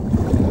very full.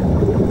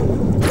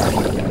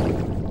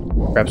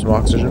 Grab some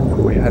oxygen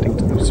before we're heading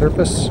to the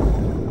surface.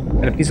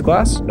 And a piece of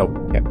glass? Nope,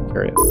 can't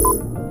carry it.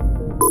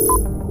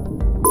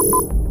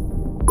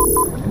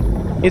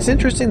 It's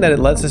interesting that it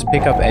lets us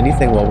pick up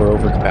anything while we're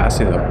over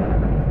capacity though.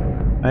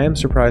 I am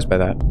surprised by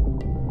that.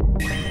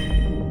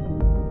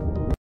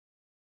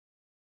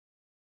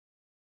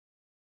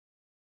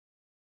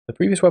 The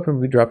previous weapon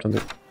we dropped on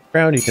the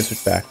ground, you can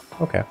switch back.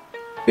 Okay.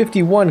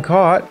 51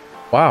 caught!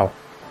 Wow.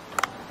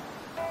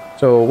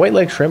 So, white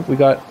leg shrimp, we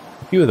got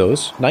a few of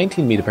those.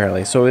 19 meat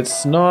apparently, so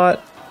it's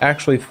not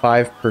actually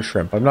 5 per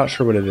shrimp. I'm not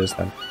sure what it is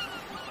then.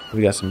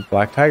 We got some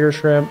black tiger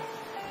shrimp,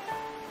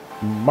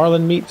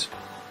 marlin meat,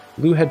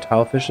 blue head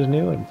tilefish is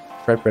new, and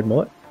striped red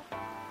mullet.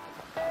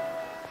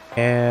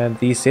 And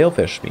the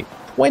sailfish meat.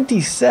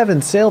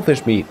 27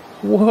 sailfish meat!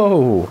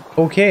 Whoa!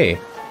 Okay.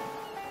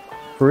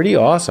 Pretty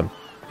awesome.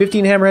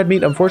 15 hammerhead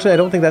meat. Unfortunately, I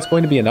don't think that's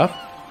going to be enough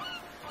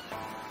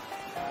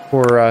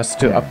for us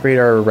to upgrade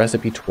our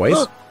recipe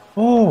twice.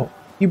 Oh,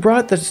 you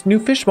brought this new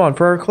fish spawn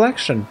for our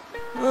collection.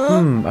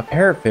 A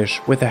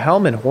parrotfish with a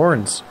helm and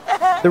horns.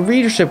 The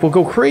readership will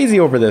go crazy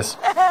over this.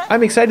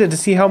 I'm excited to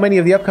see how many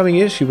of the upcoming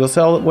issue will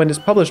sell when it's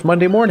published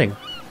Monday morning.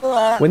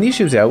 When the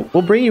issue's out,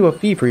 we'll bring you a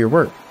fee for your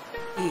work.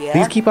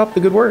 Please keep up the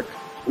good work.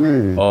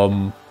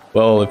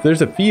 Well, if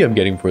there's a fee I'm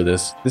getting for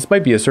this, this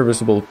might be a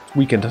serviceable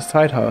weekend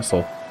side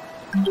hustle.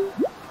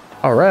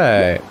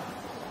 Alright.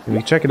 Can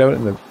we check it out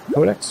in the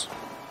codex?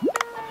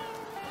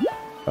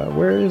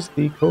 Where is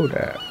the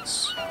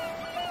codex?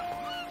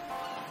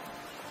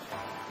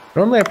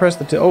 Normally I press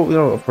the oh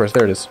no, of course,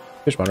 there it is.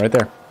 Fishbone right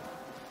there.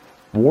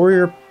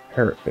 Warrior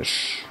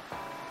parrotfish.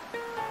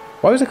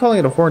 Why was I calling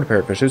it a horned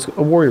parrotfish? It was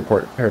a warrior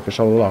parrotfish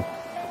all along.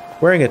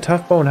 Wearing a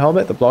tough bone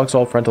helmet that blocks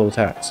all frontal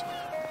attacks.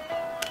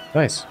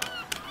 Nice.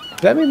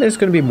 Does that mean there's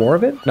going to be more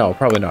of it? No,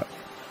 probably not.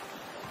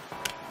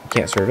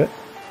 Can't serve it.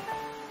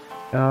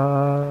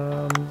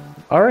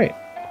 Alright.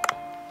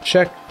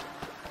 Check.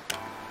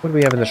 What do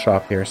we have in the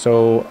shop here?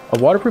 So, a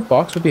waterproof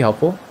box would be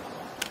helpful.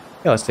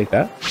 Yeah, let's take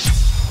that.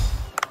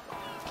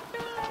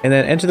 And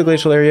then enter the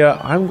glacial area.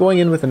 I'm going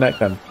in with a net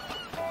gun.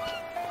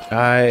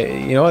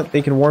 You know what?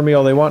 They can warn me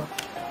all they want.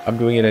 I'm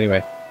doing it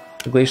anyway.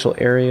 The glacial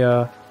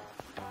area.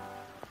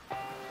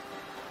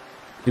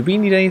 Do we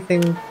need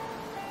anything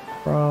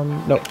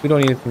from... No, we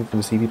don't need anything from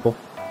the sea people.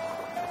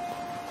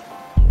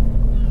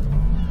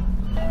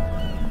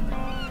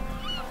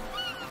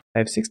 I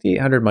have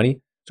 6,800 money.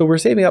 So we're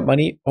saving up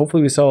money.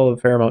 Hopefully we sell a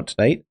fair amount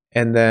tonight,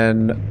 and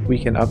then we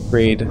can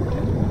upgrade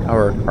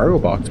our cargo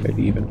box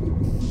maybe even.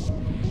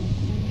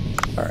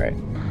 All right,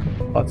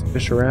 lots of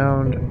fish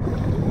around.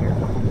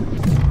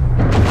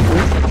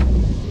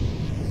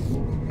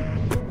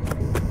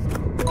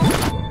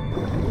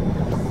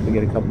 We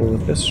get a couple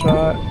with this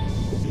shot.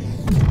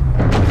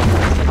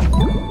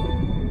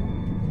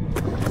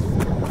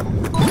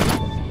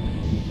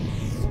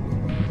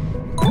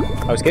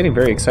 I was getting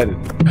very excited.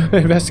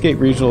 Investigate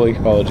regional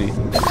ecology.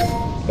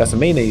 Got some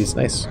mayonnaise,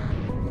 nice.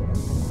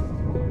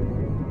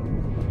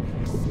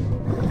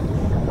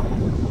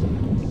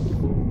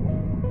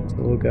 This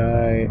little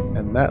guy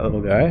and that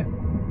little guy.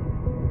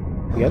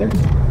 Together.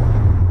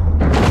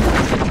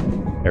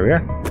 There we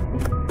are.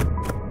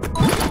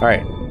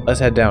 Alright, let's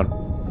head down.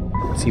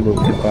 See what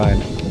we can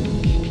find.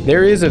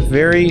 There is a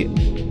very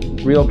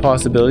real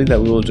possibility that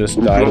we will just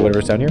die to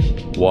whatever's down here.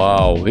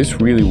 Wow, it's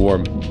really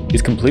warm.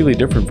 It's completely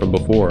different from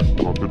before.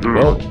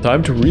 Well,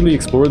 time to really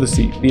explore the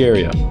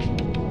area.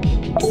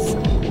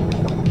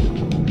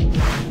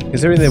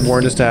 Considering they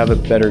warned us to have a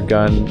better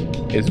gun,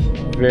 it's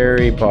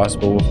very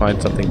possible we'll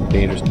find something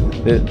dangerous.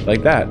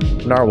 Like that.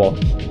 Narwhal.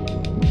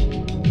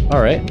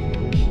 Alright.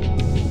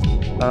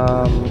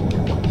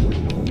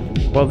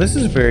 Well, this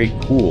is very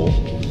cool.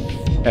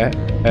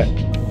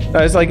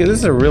 It's like, this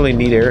is a really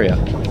neat area.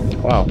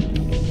 Wow.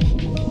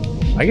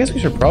 I guess we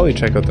should probably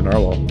check out the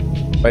narwhal.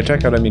 By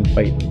check out, I mean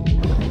fight.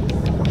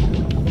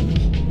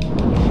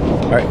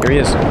 Alright, here he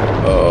is.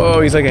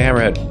 Oh, he's like a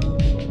hammerhead.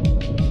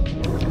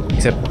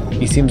 Except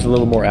he seems a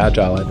little more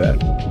agile, I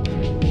bet.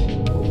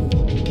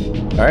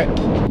 Alright,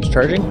 he's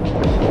charging.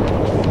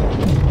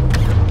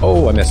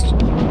 Oh, I missed.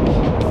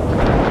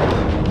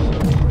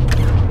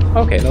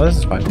 Okay, no, this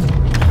is fine.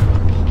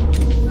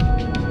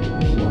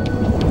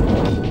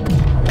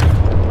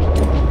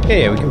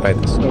 Yeah, we can fight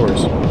this. No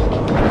worries.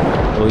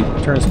 Well, he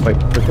turns quite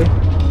quickly.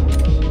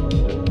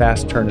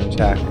 Fast turn and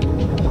attack.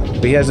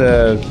 But he has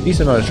a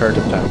decent amount of charge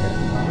of time here.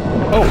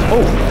 Oh,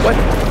 what?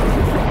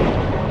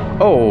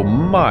 Oh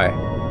my.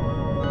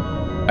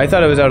 I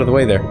thought I was out of the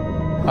way there.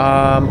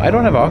 I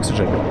don't have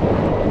oxygen.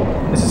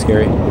 This is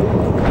scary.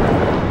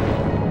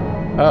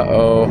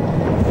 Uh-oh.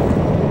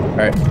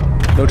 Alright.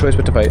 No choice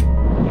but to fight.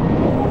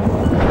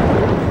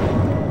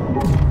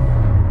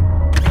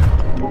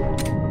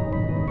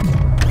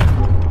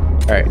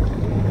 Alright.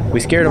 We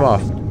scared him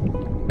off.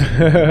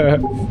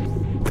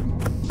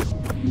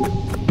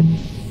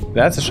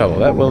 That's a shovel.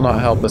 That will not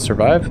help us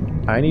survive.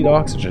 I need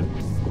oxygen.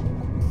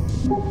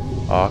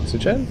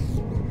 Oxygen?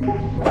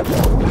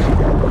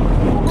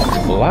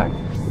 Black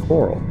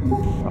coral.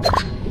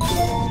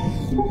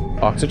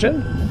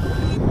 Oxygen?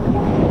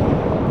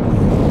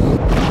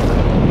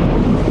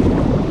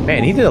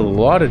 Man, he did a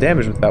lot of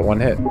damage with that one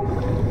hit.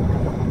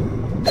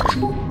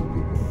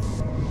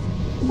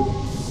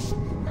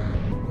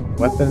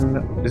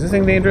 Weapon. Is this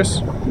thing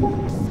dangerous?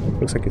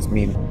 Looks like it's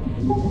mean.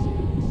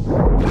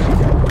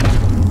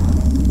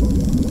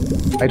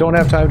 I don't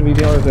have time to be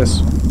dealing with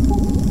this.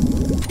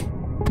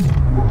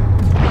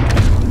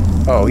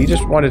 Oh, he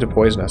just wanted to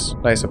poison us.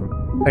 Nice of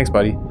him. Thanks,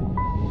 buddy.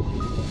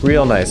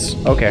 Real nice.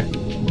 Okay.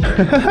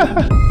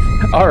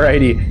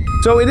 Alrighty.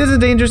 So it is a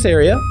dangerous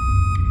area.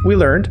 We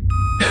learned.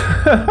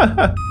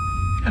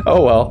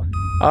 Oh well.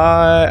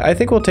 I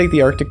think we'll take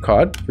the Arctic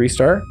cod.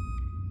 3-star.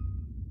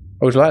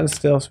 Oh, gelatin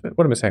still.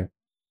 What am I saying?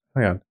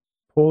 Hang on.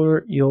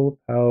 Polar eel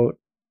pout.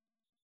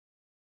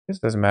 This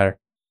doesn't matter.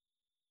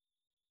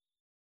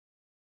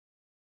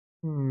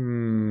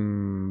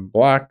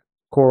 Black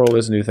coral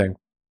is a new thing.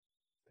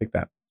 Take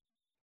that.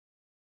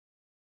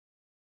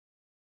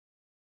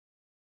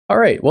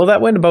 Alright, well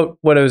that went about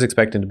what I was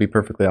expecting, to be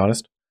perfectly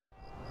honest.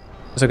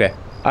 It's okay.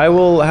 I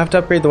will have to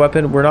upgrade the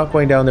weapon. We're not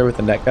going down there with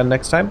the net gun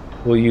next time.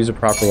 We'll use a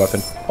proper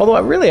weapon. Although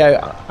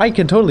I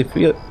can totally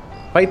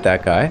fight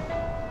that guy.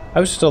 I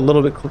was just a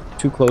little bit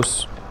too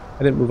close.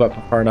 I didn't move up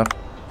far enough.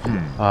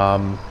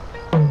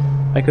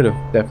 I could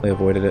have definitely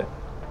avoided it.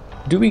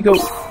 Do we go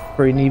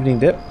for an evening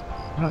dip?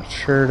 I'm not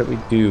sure that we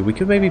do. We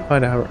could maybe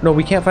find a... No,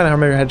 we can't find a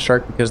hammerhead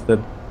shark because the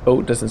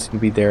boat doesn't seem to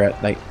be there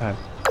at night time.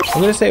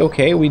 I'm going to say,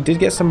 okay, we did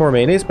get some more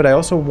mayonnaise, but I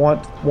also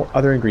want more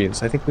other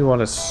ingredients. I think we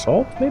want a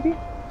salt, maybe?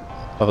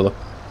 Have a look.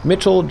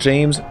 Mitchell,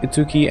 James,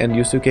 Itsuki, and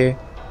Yusuke.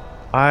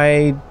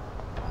 I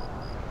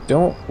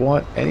don't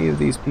want any of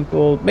these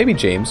people. Maybe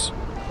James.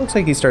 Looks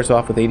like he starts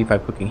off with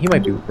 85 cooking. He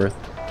might be worth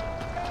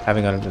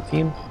having on the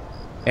team.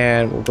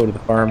 And we'll go to the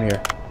farm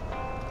here.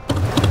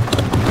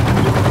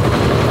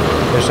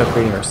 Finish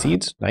upgrading our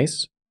seeds.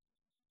 Nice.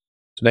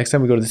 So next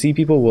time we go to the sea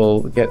people,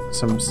 we'll get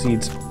some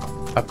seeds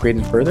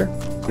upgraded further.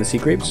 The sea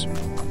grapes.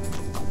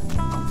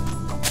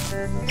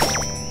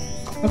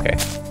 Okay.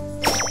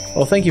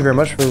 Well, thank you very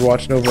much for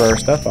watching over our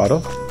stuff,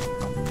 Otto.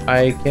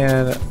 I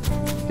can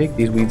take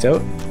these weeds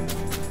out.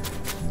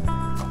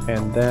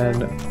 And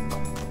then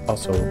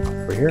also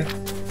over here.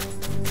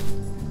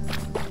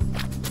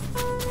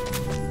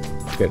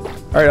 Good.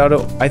 Alright,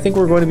 Otto, I think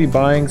we're going to be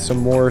buying some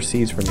more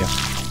seeds from you.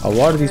 A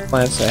lot of these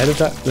plants ahead of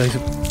time,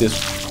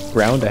 this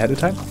ground ahead of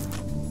time.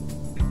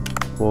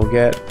 We'll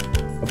get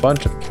a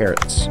bunch of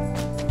carrots.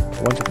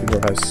 1, 2, 3,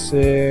 4, 5,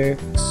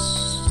 6.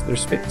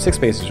 There's 6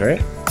 spaces,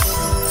 right?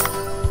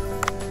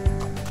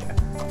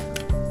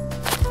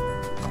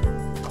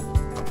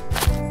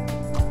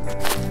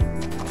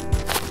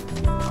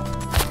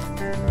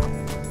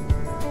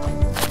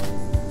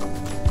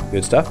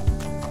 Good stuff.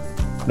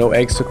 No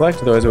eggs to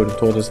collect, otherwise it would have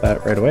told us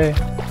that right away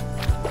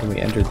when we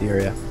entered the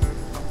area.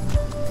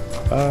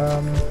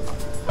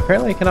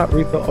 Apparently I cannot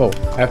refill. Oh,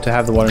 I have to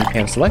have the watering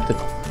can selected.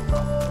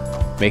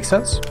 Makes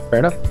sense. Fair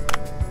enough.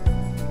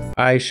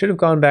 I should have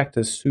gone back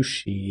to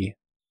sushi.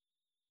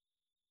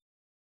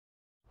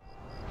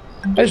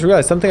 I just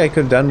realized something I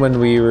could have done when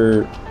we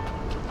were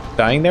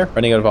dying there,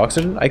 running out of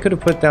oxygen. I could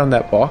have put down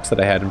that box that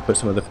I had and put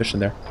some of the fish in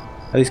there.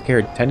 At least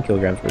carried 10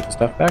 kilograms worth of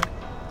stuff back.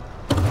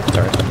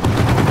 Sorry.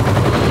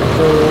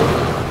 So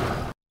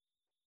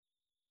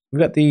we've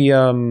got the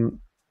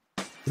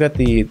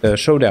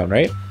showdown,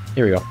 right?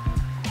 Here we go.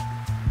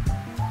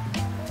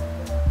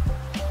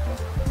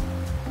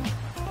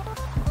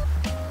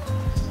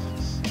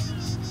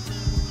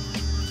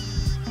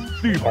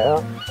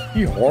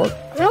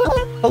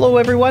 Hello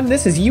everyone,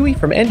 this is Yui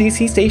from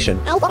NDC Station.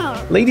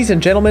 Ladies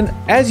and gentlemen,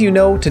 as you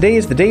know, today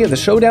is the day of the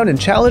showdown and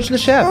challenge the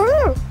chef.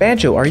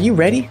 Bancho, are you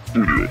ready?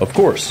 Of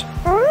course.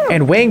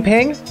 And Wang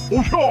Pang?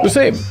 The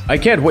same. I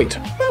can't wait.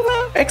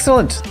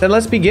 Excellent. Then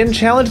let's begin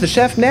challenge the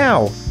chef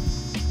now.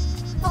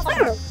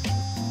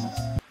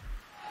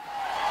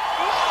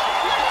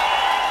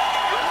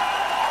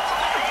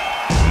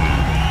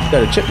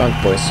 Got a chipmunk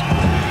voice.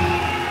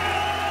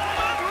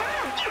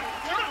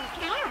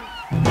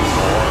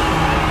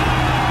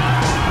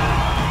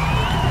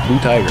 Blue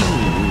tiger.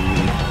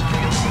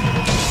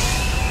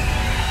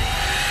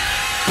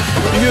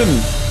 Begin.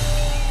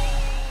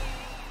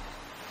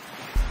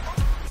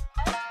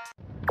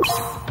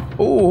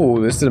 Oh,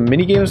 this is a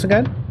mini game of some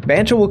kind?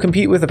 Bancho will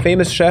compete with a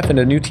famous chef in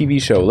a new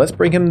TV show. Let's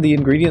bring him the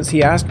ingredients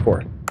he asked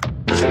for.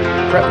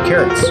 Prep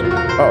carrots.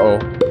 Uh-oh.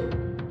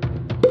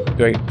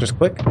 Do I just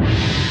click?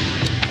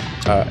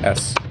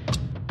 S.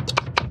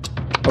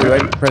 Oh, do I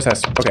press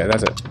S? Okay,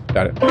 that's it.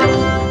 Got it.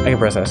 I can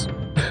press S.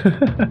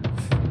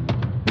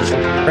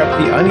 Prep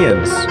the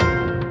onions.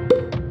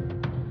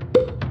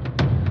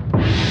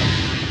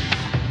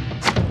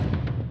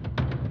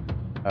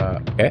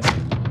 Okay.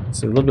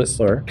 It's a little bit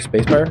slower.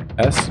 Spacebar.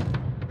 S.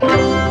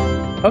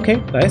 Okay,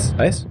 nice,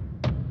 nice.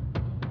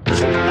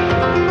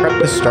 Prep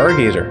the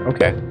stargazer.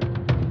 Okay.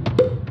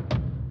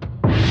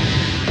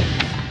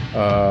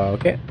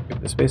 Okay. Give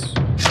it the space.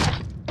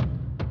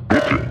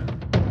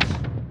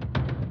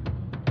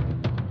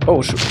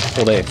 Oh, shoot.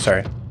 Hold A.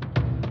 Sorry.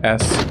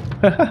 S.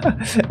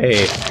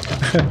 A.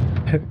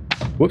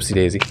 Whoopsie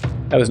daisy.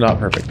 That was not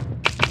perfect.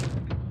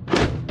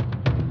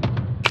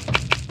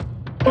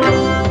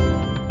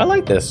 I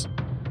like this.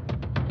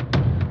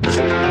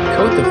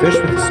 Coat the fish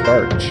with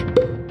starch.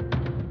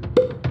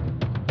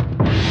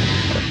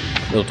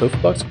 Little tofu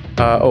box.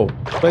 Oh,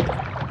 click.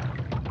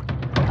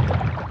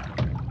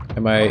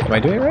 Am I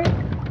doing it right?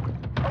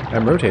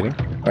 I'm rotating.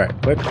 All right,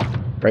 click.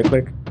 Right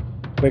click.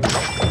 Click.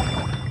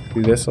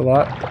 Do this a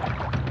lot.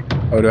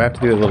 Oh, do I have to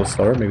do it a little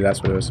slower? Maybe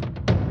that's what it was.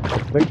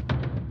 Click, click.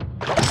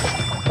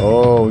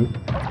 Oh,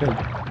 it's gonna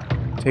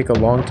take a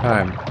long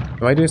time.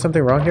 Am I doing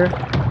something wrong here?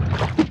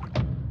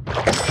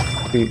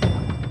 We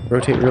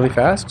rotate really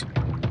fast?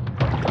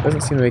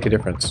 Doesn't seem to make a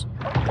difference.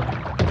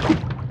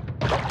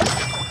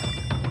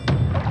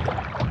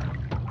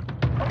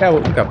 Yeah,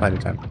 well, we've got plenty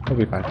of time. We'll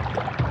be fine.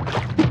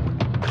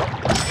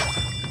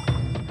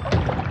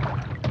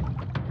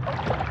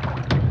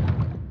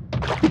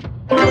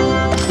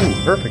 Ooh,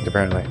 perfect,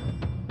 apparently.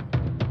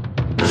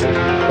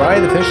 Fry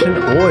the fish in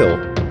oil.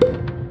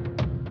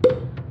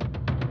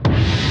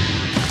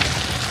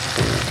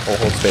 Oh,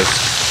 hold space.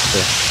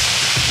 Okay.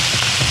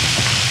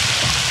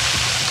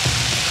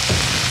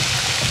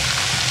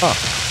 Huh.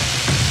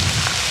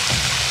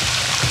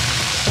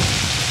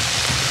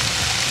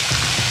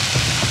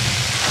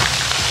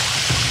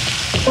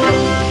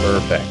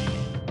 Perfect.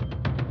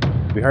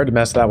 It'd be hard to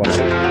mess that one up.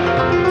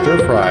 Stir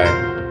fry.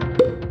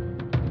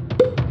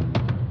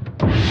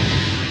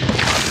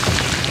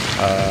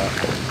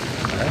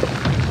 Alright.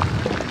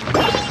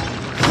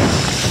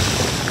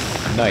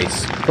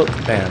 Nice. Cook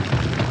the pan.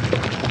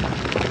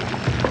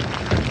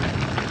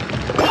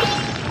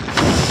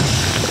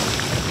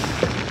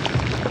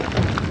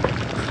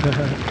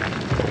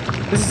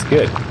 This is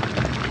good.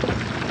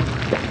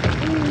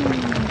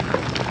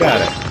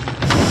 Got it.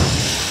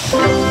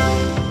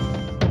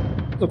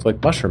 Looks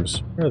like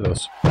mushrooms. Where are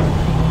those?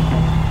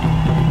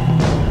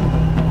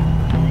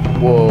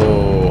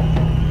 Whoa.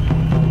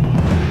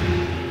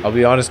 I'll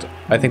be honest,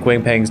 I think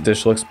Wang Pang's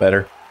dish looks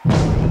better.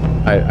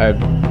 I'd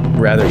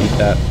rather eat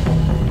that.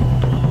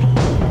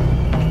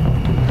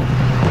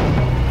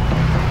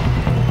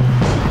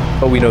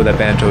 But we know that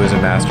Bancho is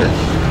a master.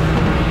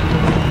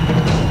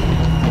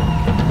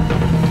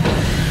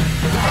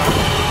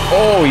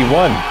 Oh, he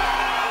won!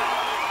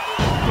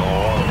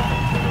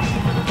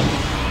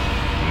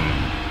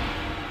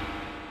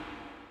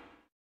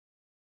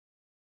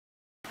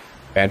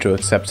 Bancho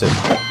accepts it.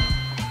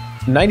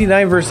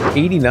 99 versus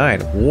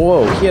 89.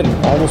 Whoa, he had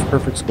an almost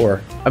perfect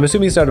score. I'm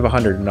assuming he's out of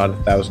 100 and not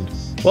 1,000.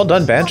 Well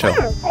done, Bancho.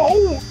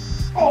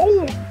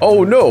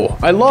 Oh no,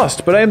 I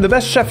lost, but I am the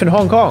best chef in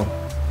Hong Kong.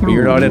 But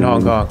you're not in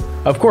Hong Kong.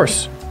 Of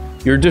course.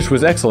 Your dish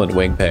was excellent,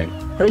 Wang Pang.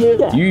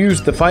 You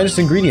used the finest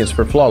ingredients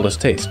for flawless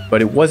taste,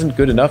 but it wasn't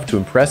good enough to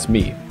impress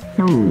me.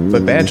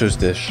 But Bancho's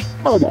dish,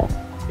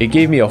 it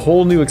gave me a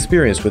whole new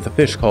experience with a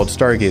fish called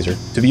Stargazer.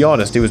 To be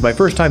honest, it was my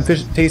first time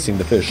tasting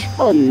the fish.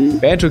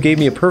 Bancho gave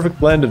me a perfect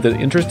blend of the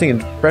interesting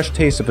and fresh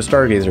taste of a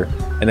Stargazer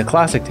and the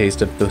classic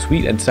taste of the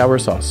sweet and sour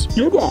sauce.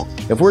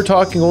 If we're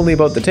talking only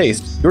about the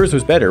taste, yours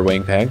was better,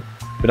 Wang Pang.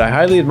 But I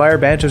highly admire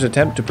Bancho's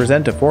attempt to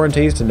present a foreign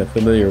taste in a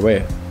familiar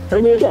way.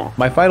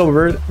 My final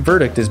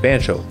verdict is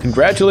Bancho.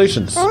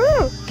 Congratulations!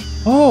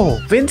 Oh,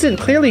 Vincent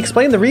clearly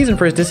explained the reason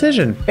for his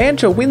decision.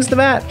 Bancho wins the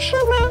match.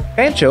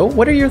 Bancho,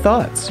 what are your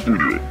thoughts?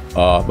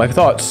 My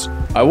thoughts.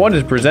 I wanted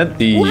to present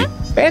the...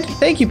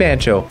 Thank you,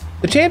 Bancho.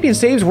 The champion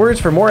saves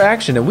words for more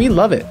action, and we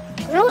love it.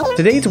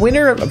 Today's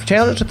winner of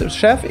Challenge with the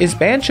Chef is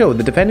Bancho,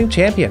 the defending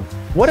champion.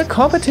 What a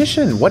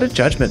competition. What a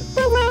judgment.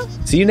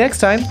 See you next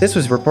time. This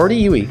was Reporter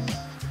Yui.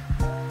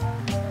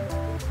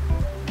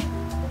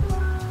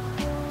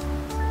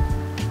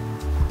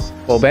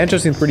 Well, Bancho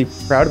seems pretty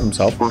proud of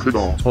himself. He's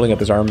holding up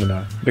his arm in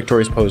a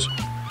victorious pose.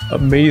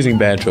 Amazing,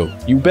 Bancho.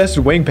 You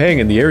bested Wang Pang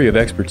in the area of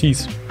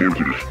expertise.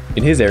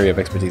 In his area of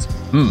expertise.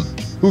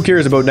 Who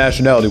cares about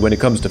nationality when it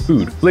comes to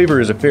food? Flavor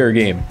is a fair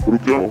game.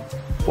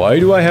 Why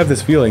do I have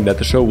this feeling that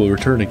the show will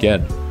return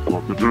again?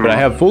 But I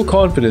have full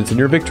confidence in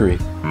your victory.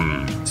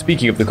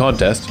 Speaking of the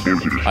contest,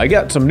 I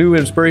got some new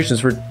inspirations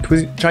for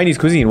Chinese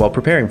cuisine while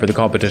preparing for the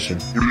competition.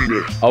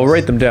 I'll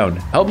write them down.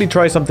 Help me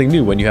try something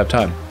new when you have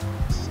time.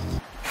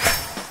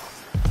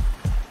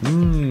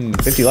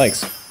 50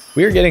 likes.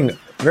 We are getting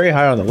very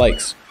high on the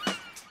likes.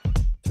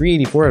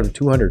 384 out of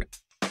 200.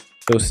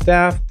 So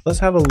staff, let's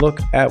have a look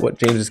at what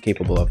James is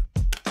capable of.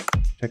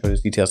 Check out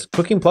his details.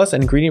 Cooking plus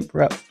and ingredient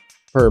prep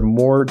for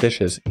more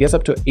dishes. He gets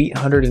up to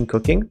 800 in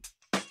cooking.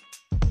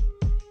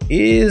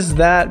 Is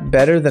that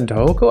better than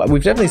Tohoko?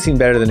 We've definitely seen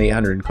better than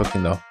 800 in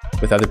cooking though,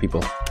 with other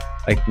people.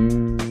 Like,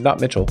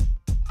 not Mitchell.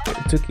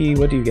 Tuki,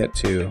 what do you get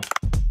to?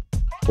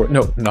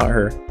 No, not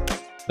her.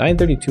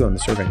 932 on the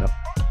serving though.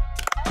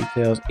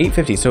 Details,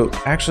 850. So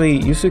actually,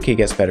 Yusuke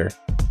gets better.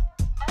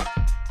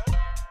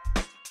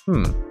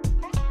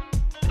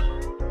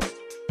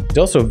 He's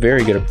also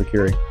very good at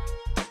procuring.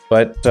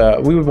 But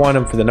we would want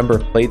him for the number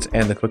of plates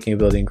and the cooking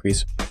ability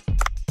increase.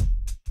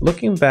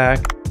 Looking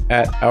back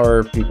at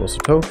our people, so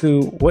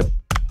Toku, what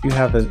do you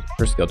have as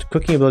first skill?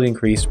 Cooking ability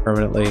increased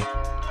permanently.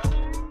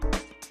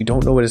 We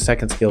don't know what his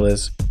second skill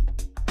is.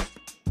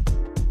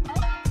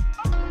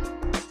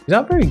 He's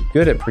not very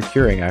good at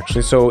procuring,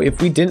 actually. So if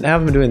we didn't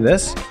have him doing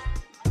this,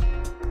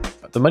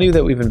 the money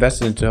that we've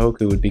invested in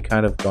Tohoku would be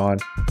kind of gone.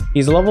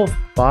 He's level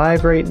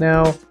 5 right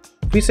now.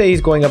 If we say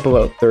he's going up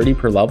about 30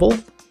 per level,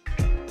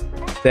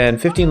 then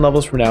 15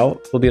 levels from now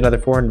will be another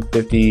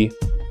 450.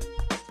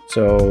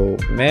 So,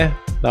 meh,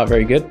 not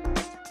very good.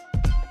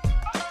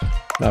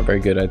 Not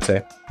very good, I'd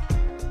say.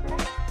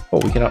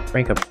 Oh, we cannot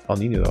rank up El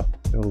Nino though.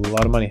 We have a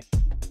lot of money.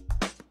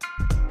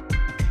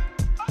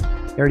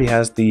 He already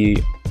has the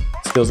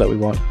skills that we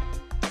want.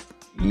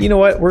 You know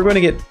what? We're going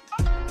to get...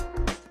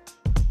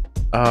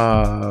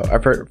 I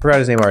forgot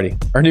his name already.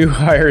 Our new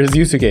hire is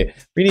Yusuke.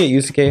 We're gonna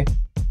get Yusuke.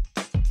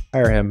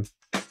 Hire him.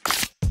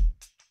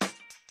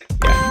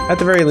 Yeah, at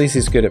the very least,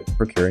 he's good at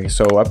procuring,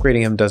 so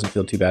upgrading him doesn't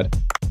feel too bad.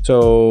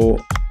 So,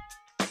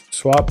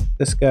 swap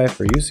this guy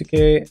for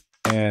Yusuke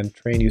and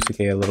train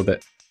Yusuke a little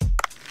bit.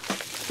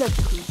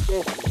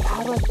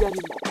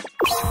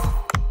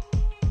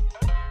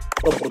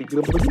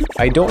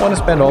 I don't want to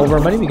spend all of our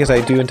money because I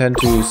do intend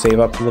to save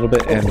up a little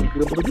bit and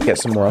get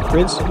some more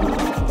upgrades.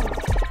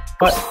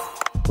 But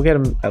we'll get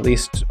him at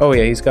least... Oh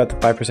yeah, he's got the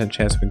 5%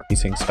 chance of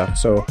increasing stuff.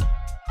 So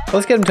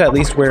let's get him to at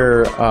least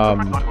where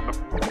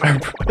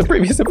the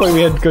previous employee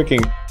we had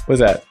cooking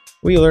was at.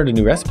 We learned a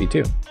new recipe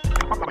too.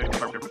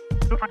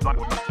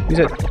 He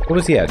said, what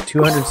was he at?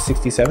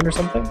 267 or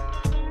something?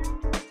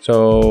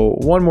 So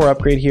one more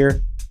upgrade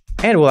here.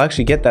 And we'll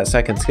actually get that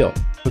second skill.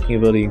 Cooking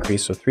ability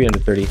increase, so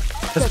 330.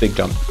 That's a big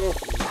jump.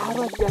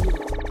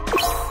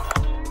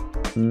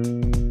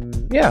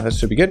 Yeah, that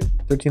should be good.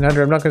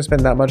 1300. I'm not going to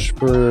spend that much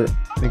for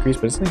an increase,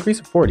 but it's an increase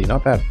of 40.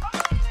 Not bad.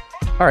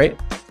 All right.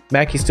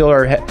 Mackie's still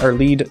our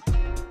lead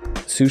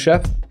sous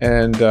chef,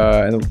 and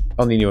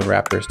El Nino and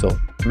Raptor are still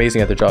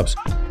amazing at their jobs.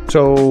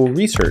 So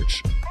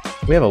research.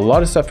 We have a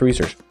lot of stuff to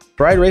research.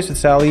 Fried rice with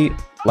Sally,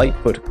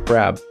 Lightfoot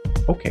crab.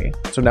 Okay,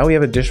 so now we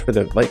have a dish for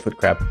the Lightfoot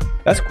crab.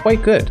 That's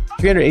quite good.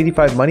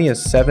 385 money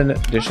is 7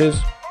 dishes,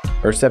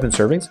 or 7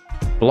 servings.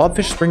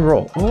 Blobfish spring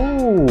roll.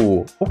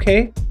 Oh,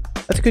 okay.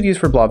 That's a good use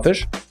for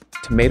blobfish.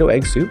 Tomato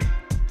egg soup.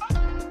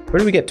 Where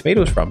do we get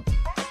tomatoes from?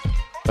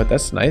 But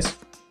that's nice.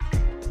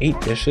 8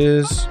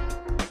 dishes.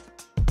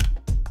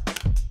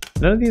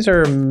 None of these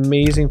are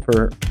amazing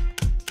for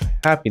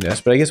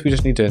happiness, but I guess we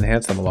just need to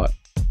enhance them a lot.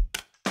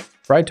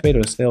 Fried tomato,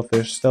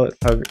 snailfish,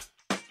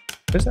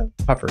 what is that?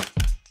 Puffer.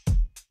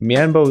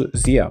 Mianbo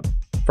Zia.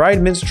 Fried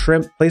minced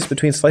shrimp placed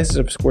between slices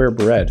of square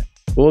bread.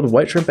 Boiled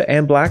white shrimp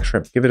and black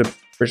shrimp. Give it a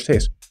rich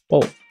taste.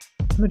 Well,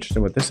 I'm interested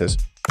in what this is.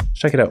 Let's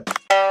check it out.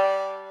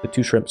 The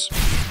 2 shrimps.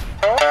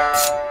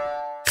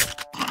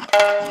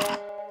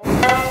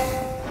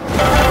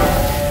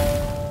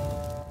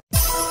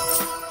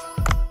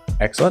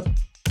 Excellent.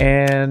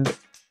 And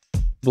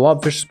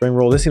blobfish spring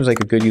roll. This seems like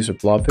a good use of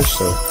blobfish,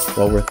 so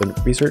well worth the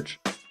research.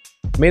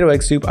 Tomato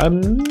egg soup.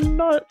 I'm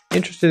not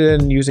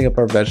interested in using up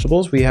our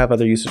vegetables. We have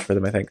other uses for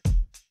them, I think.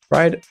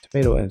 Fried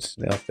tomato and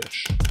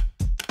snailfish.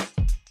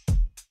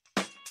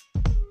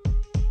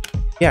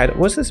 Yeah,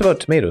 what's this about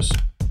tomatoes?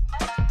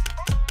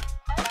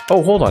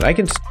 Oh, hold on. I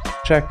can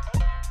check.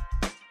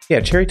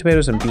 Yeah, cherry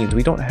tomatoes and beans.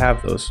 We don't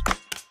have those.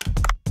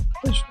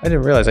 I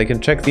didn't realize I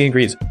can check the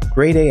ingredients.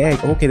 Grade A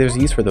egg. Okay, there's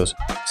yeast for those.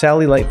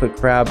 Sally Lightfoot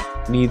crab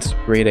needs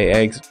grade A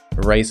eggs,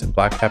 rice, and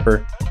black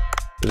pepper.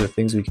 Those are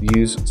things we could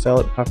use.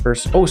 Salad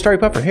puffers. Oh, starry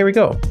puffer. Here we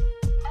go.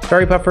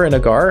 Starry puffer and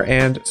agar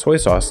and soy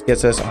sauce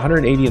gets us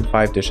 180 and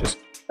 5 dishes.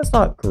 That's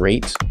not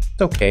great.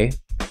 It's okay.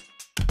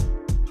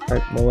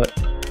 Alright, mullet.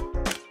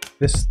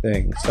 This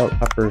thing. Salad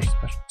puffers.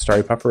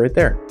 Starry puffer right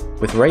there.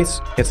 With rice,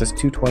 gets us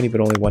 220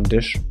 but only 1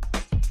 dish.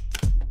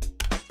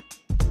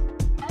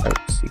 Trout,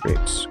 sea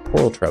grapes,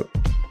 coral trout.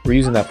 We're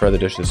using that for other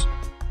dishes.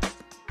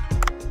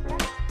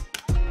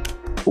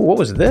 Ooh, what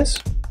was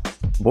this?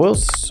 Boiled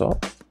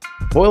salt.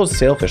 Boiled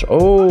sailfish.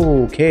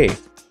 Oh, okay.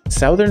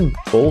 Southern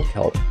bull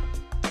kelp.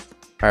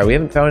 Alright, we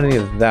haven't found any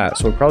of that,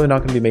 so we're probably not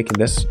going to be making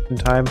this in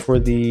time for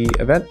the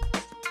event.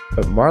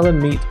 But marlin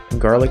meat and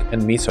garlic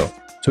and miso.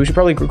 So we should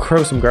probably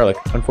grow some garlic.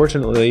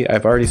 Unfortunately,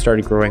 I've already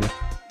started growing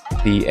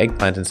the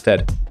eggplant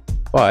instead.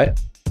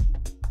 But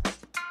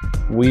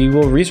we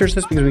will research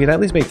this because we can at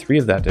least make 3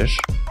 of that dish.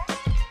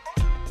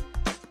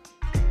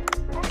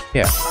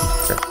 Yeah,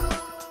 sure.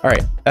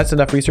 Alright, that's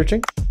enough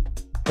researching.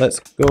 Let's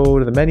go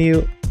to the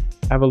menu,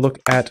 have a look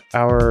at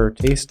our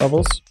taste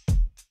levels.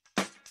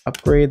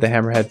 Upgrade the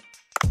hammerhead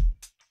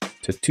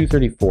to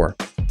 234.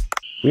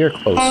 We are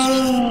close.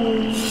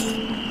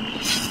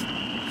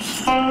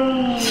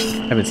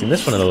 Haven't seen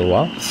this one in a little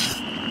while.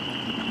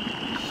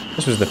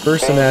 This was the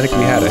first cinematic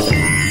we had, I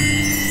think.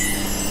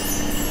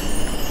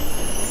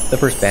 The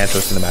first Bancho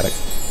cinematic.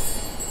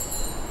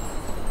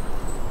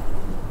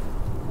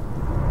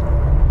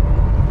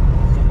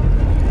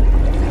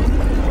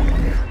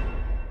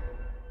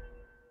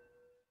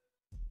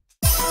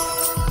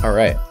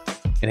 Alright.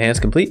 Enhance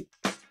complete.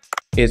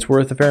 It's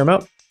worth a fair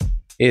amount.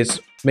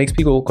 It makes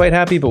people quite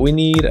happy, but we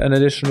need an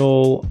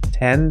additional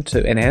 10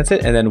 to enhance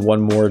it, and then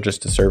 1 more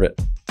just to serve it.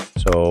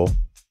 So,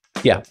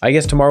 yeah, I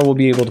guess tomorrow we'll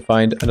be able to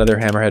find another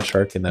hammerhead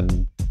shark and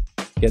then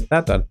get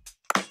that done.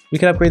 We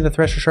can upgrade the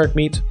thresher shark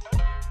meat.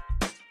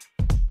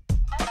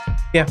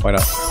 Yeah, why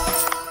not?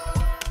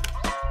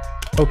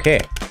 Okay.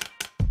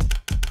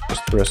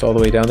 Just threw us all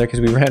the way down there because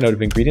we ran out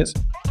of ingredients.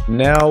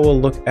 Now we'll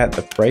look at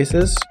the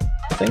prices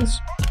of things.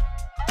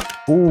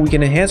 Ooh, we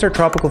can enhance our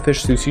tropical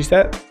fish sushi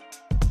set.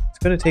 It's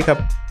going to take up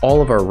all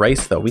of our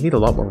rice, though. We need a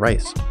lot more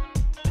rice.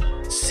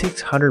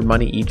 600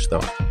 money each,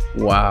 though.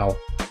 Wow.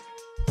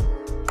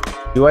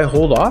 Do I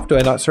hold off? Do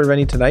I not serve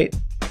any tonight?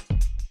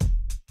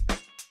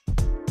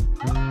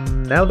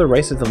 Now the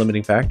rice is the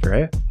limiting factor,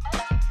 eh?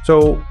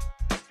 So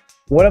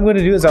what I'm going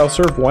to do is I'll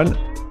serve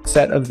 1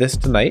 set of this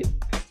tonight.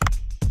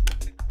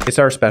 It's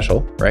our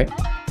special, right?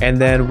 And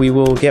then we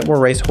will get more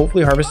rice,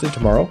 hopefully harvested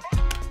tomorrow,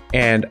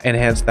 and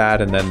enhance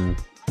that and then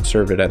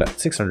serve it at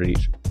 600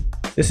 each.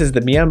 This is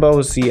the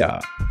Mianbo Zia.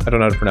 I don't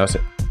know how to pronounce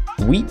it.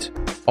 Wheat,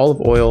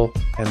 olive oil,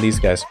 and these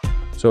guys.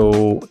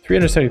 So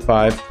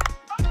 375.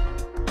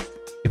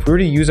 If we were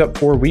to use up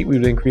 4 wheat, we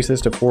would increase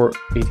this to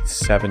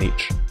 487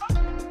 each.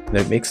 And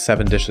it makes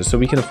 7 dishes, so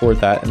we can afford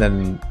that, and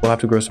then we'll have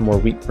to grow some more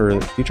wheat for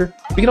the future.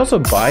 We can also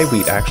buy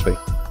wheat, actually.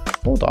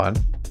 Hold on.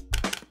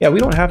 Yeah, we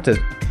don't have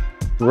to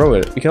grow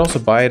it. We can also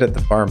buy it at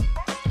the farm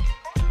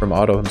from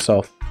Otto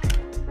himself.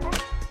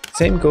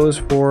 Same goes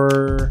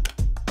for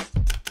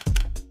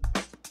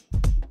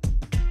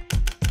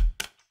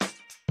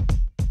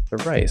the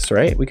rice,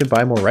 right? We could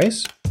buy more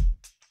rice.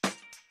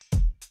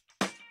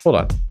 Hold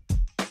on.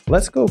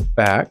 Let's go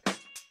back.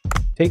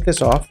 Take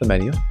this off the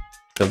menu.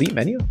 Delete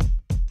menu?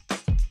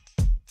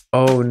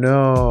 Oh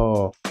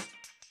no.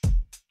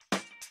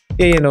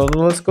 Yeah, no,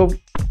 let's go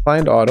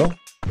find Otto.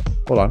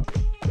 Hold on.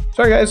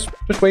 Sorry guys,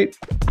 just wait.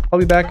 I'll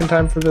be back in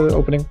time for the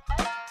opening.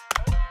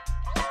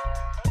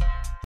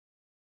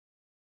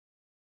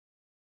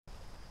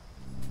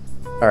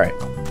 Alright.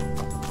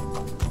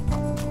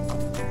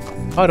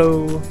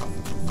 Otto.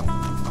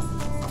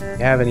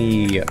 You have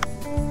any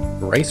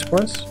rice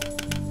for us?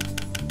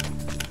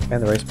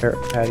 And the rice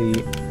patty.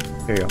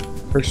 There you go.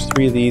 Purchase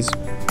 3 of these.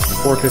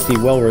 450,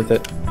 well worth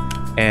it.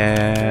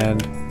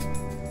 And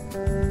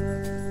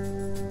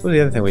what was the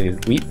other thing we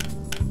needed? Wheat.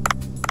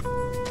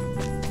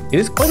 It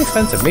is quite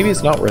expensive. Maybe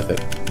it's not worth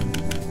it.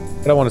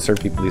 But I want to serve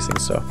people these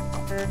things, so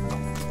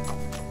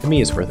to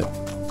me it's worth it.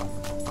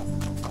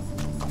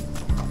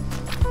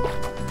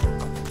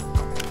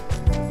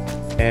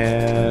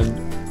 And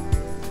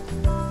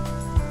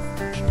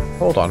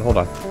hold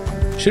on.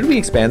 Should we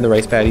expand the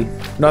rice patty?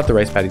 Not the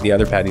rice paddy, the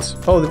other paddies.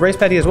 Oh, the rice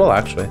paddy as well,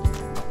 actually.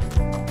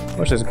 How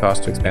much does it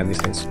cost to expand these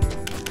things?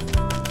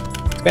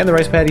 Expand the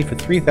rice paddy for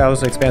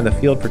 3,000. Expand the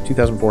field for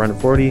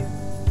 2,440.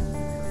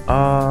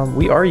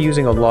 We are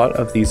using a lot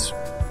of these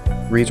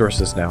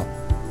resources now.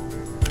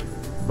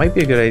 Might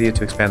be a good idea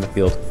to expand the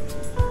field.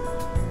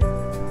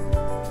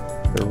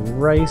 The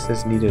rice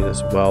is needed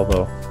as well,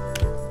 though.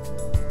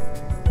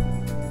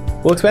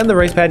 We'll expand the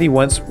rice paddy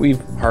once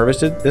we've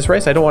harvested this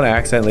rice. I don't want to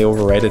accidentally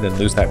overwrite it and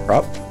lose that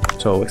crop.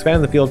 So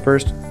expand the field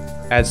first.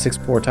 Add 6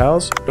 more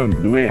tiles.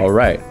 All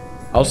right.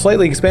 I'll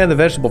slightly expand the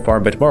vegetable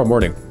farm by tomorrow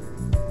morning.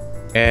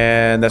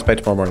 And that's by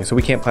tomorrow morning, so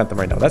we can't plant them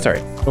right now. That's all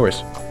right. No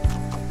worries.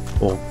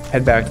 We'll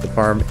head back to the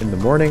farm in the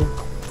morning.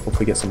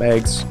 Hopefully get some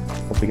eggs.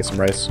 Hopefully get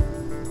some rice.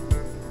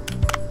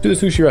 To the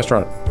sushi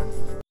restaurant.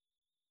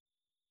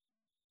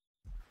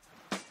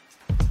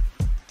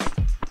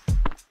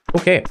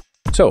 Okay.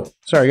 So,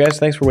 sorry guys,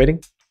 thanks for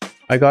waiting.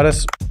 I got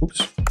us,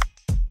 oops.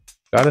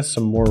 Got us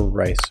some more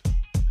rice.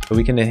 So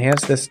we can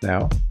enhance this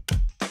now.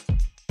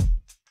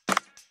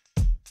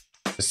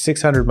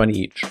 600 money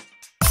each.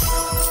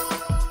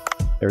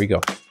 There we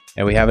go.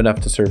 And we have enough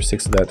to serve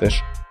 6 of that dish.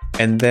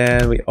 And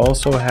then we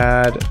also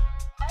had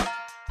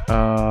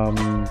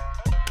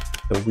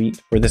the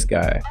wheat for this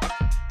guy.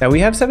 Now we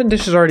have 7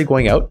 dishes already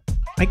going out.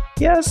 I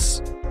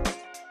guess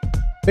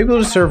maybe we'll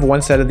just serve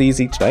 1 set of these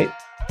each night.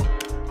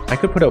 I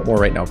could put out more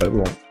right now, but we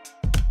won't.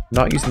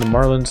 Not using the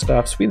marlin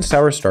stuff. Sweet and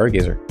sour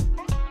stargazer.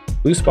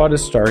 Blue spotted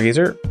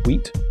stargazer,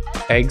 wheat,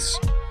 eggs,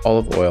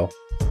 olive oil.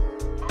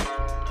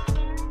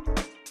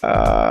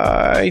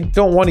 I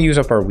don't want to use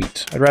up our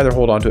wheat. I'd rather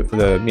hold on to it for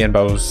the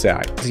mianbao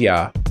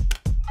xia.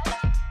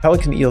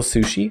 Pelican eel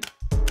sushi.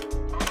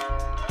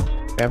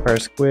 Vampire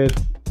squid.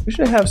 We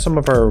should have some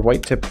of our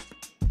white tip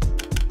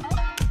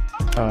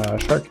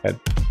shark head,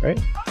 right?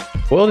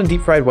 Boiled and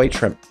deep fried white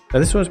shrimp. Now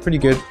this one's pretty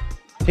good.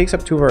 It takes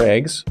up 2 of our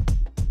eggs.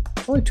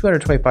 Only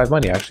 225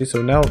 money actually,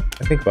 so now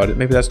I think about it,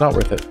 maybe that's not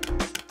worth it.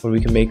 But we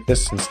can make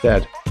this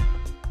instead.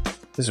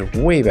 This is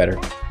way better.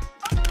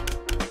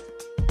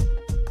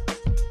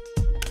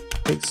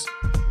 Takes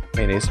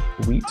mayonnaise,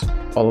 wheat,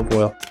 olive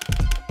oil.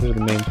 Those are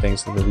the main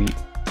things of the wheat.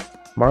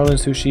 Marlin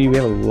sushi, we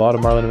have a lot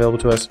of marlin available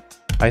to us.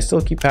 I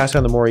still keep passing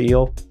on the moray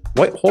eel.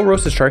 White whole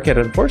roasted shark head.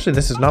 Unfortunately,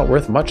 this is not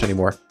worth much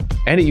anymore.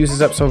 And it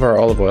uses up some of our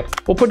olive oil.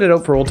 We'll put it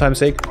out for old time's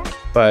sake.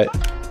 But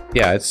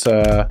yeah, it's you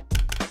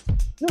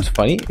know what's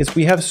funny is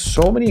we have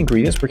so many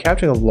ingredients. We're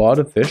capturing a lot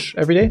of fish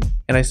every day,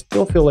 and I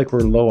still feel like we're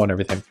low on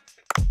everything.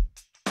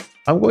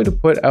 I'm going to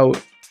put out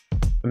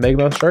a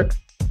megamouth shark,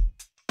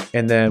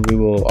 and then we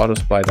will auto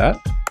supply that.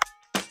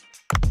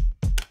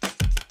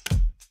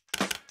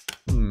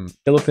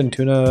 Yellowfin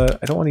tuna.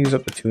 I don't want to use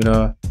up the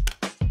tuna.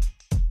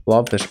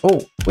 Blobfish.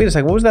 Oh, wait a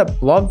second. What was that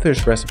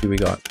blobfish recipe we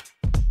got?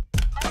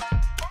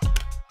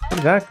 Where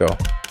did that go?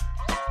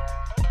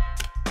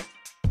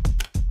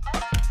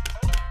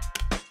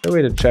 Is there a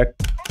way to check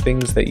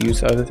things that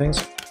use other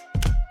things?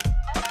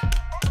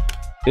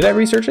 Did I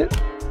research it? I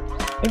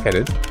think I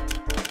did. Is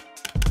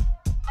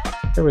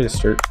there a way to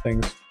search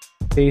things?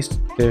 Taste,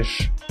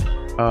 dish.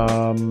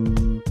 What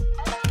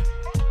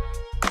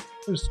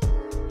does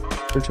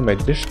searching by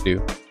dish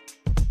do?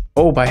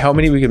 Oh, by how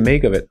many we can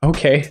make of it.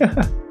 Okay.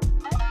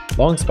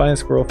 Long spine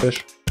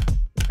squirrelfish.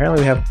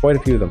 Apparently we have quite a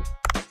few of them.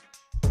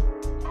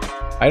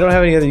 I don't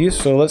have any other use,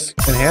 so let's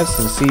enhance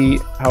and see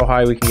how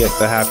high we can get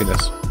the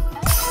happiness.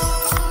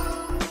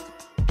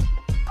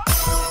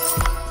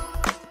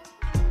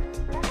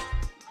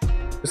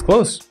 It's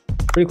close.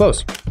 Pretty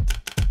close.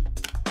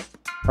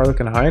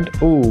 Harlequin hind.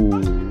 Oh,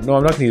 no,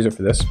 I'm not going to use it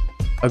for this.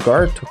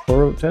 Agar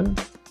tokoroten.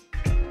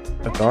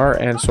 Agar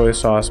and soy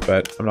sauce,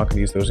 but I'm not going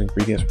to use those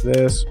ingredients for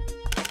this.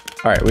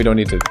 Alright, we don't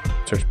need to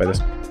search by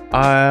this.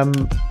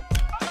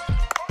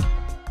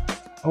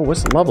 Oh,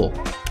 what's the level?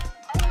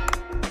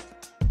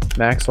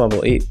 Max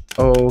level 8.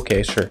 Oh,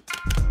 okay, sure.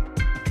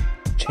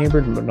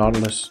 Chambered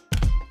monotonous.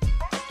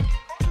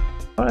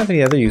 I don't have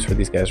any other use for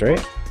these guys,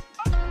 right?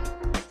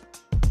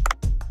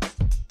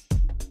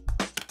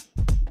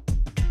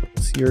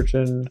 Sea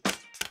urchin.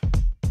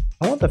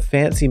 I want the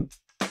fancy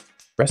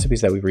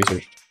recipes that we've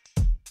researched.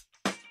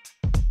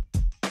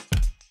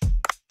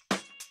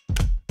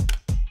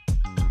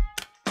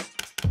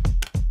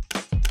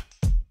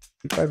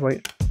 Deep fried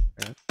white.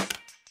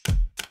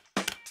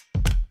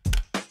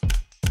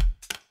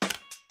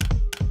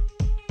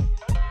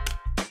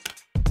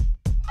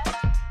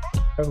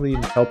 Probably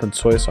even kelp and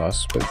soy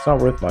sauce, but it's not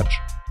worth much.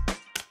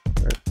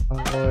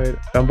 Right,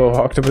 Dumbo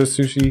octopus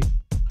sushi.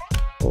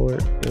 Or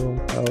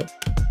out.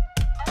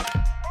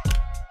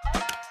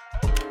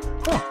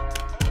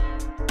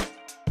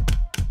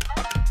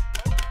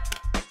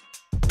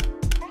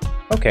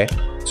 Okay,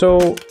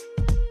 so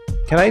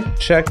can I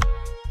check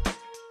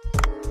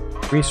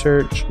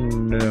research?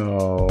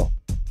 No.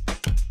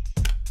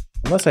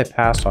 Unless I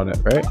passed on it,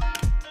 right?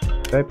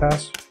 Did I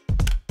pass?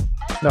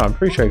 No, I'm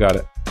pretty sure I got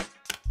it.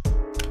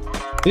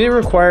 Did it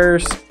require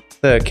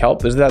the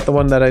kelp? Is that the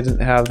one that I didn't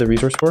have the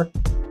resource for?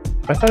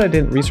 I thought I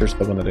didn't research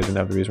the one that I didn't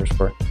have the resource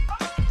for.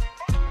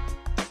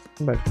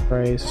 By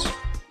price.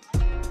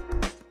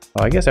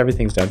 Oh, I guess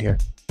everything's down here.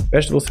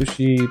 Vegetable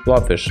sushi,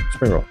 blobfish,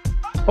 spring roll.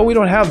 Oh, we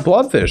don't have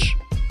blobfish.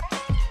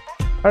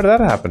 How did that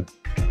happen?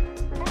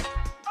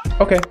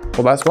 Okay,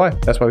 well that's why.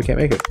 That's why we can't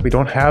make it. We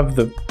don't have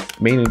the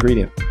main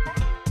ingredient.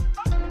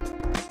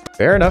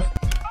 Fair enough.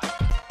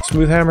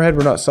 Smooth hammerhead,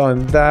 we're not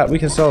selling that. We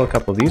can sell a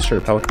couple of these, sure.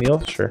 Pelican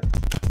eel, sure.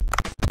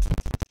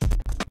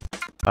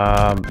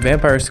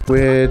 Vampire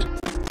squid. I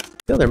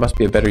feel there must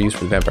be a better use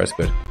for the vampire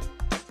squid.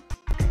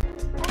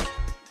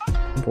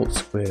 Bolt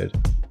squid.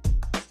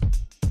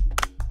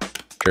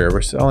 Sure,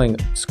 we're selling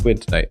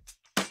squid tonight.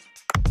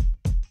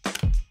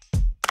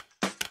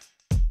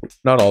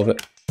 Not all of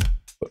it.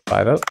 Put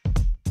 5 out.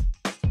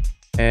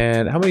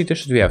 And how many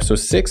dishes do we have? So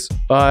 6,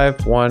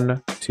 5,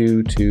 1,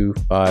 2, 2,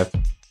 5.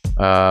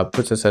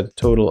 Puts us at a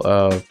total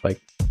of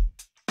like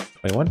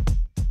 21.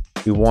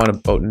 We want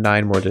about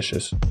 9 more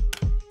dishes.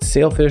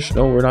 Sailfish,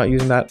 no, we're not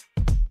using that.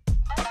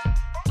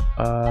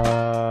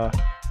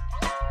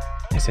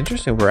 It's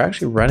interesting, we're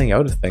actually running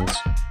out of things.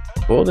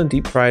 Boiled and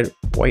deep fried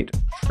white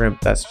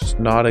shrimp, that's just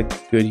not a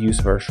good use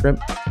of our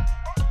shrimp.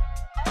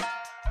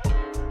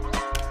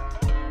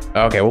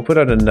 Okay, we'll put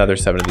out another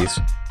 7 of these.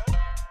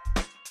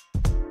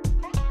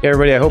 Hey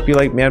everybody, I hope you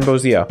like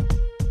Manbozia.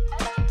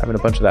 Having a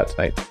bunch of that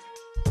tonight.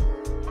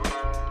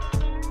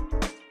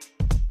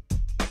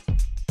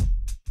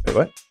 Wait,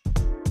 what?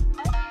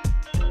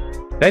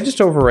 Did I just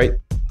overwrite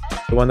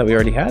the one that we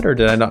already had, or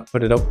did I not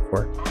put it out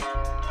before?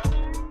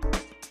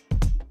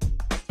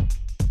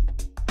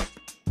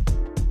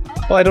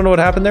 Well, I don't know what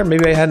happened there.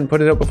 Maybe I hadn't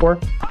put it out before.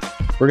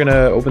 We're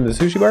gonna open the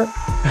sushi bar,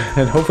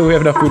 and hopefully we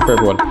have enough food for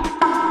everyone.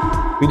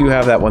 We do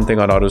have that one thing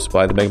on auto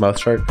supply, the megamouth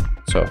shark,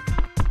 so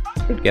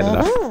should get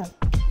enough.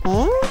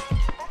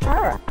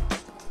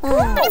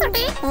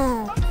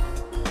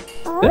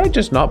 Did I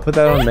just not put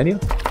that on the menu?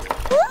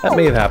 That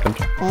may have happened.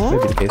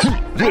 Maybe the case.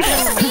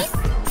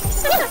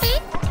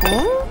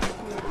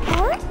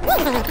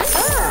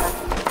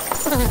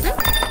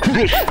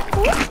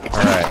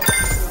 Alright.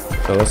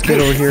 So let's get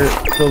over here,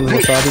 fill the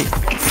wasabi.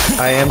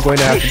 I am going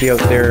to have to be out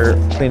there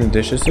cleaning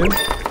dishes soon.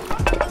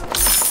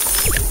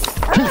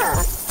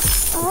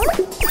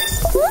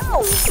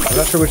 I'm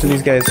not sure which of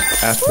these guys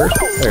asked first.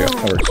 There you go,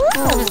 that works.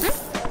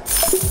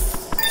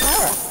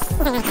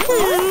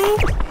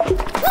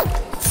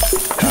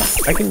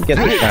 I can get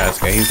this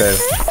guy.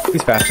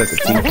 He's fast at the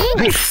teeth.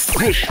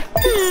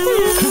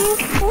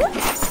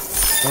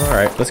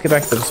 Alright, let's get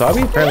back to the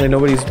wasabi. Apparently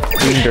nobody's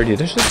cleaning dirty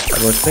dishes.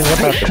 Let's clean up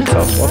after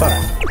themselves. Well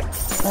done.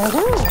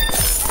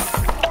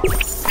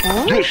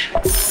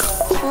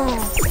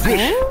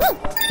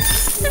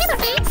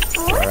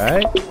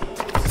 Alright.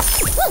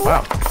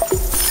 Wow.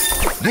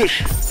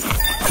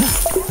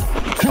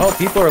 Oh,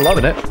 people are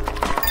loving it.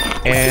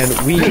 And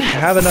we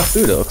have enough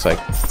food, it looks like.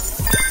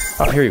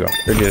 Oh, here you go.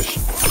 Dirty dish.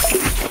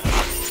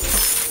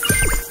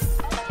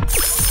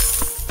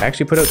 I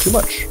actually put out too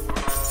much.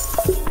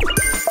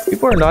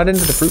 People are not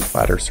into the fruit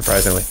platter,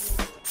 surprisingly.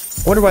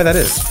 I wonder why that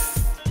is.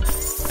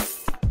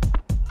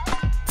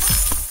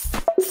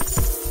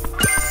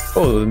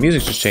 Oh, the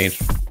music just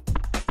changed.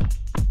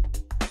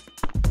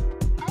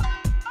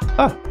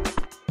 Ah.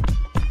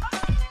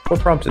 What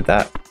prompted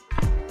that?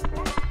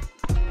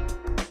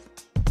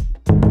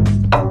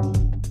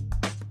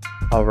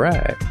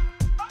 Alright.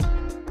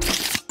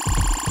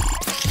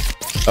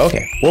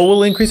 Okay. Well,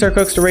 we'll increase our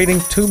cooks to rating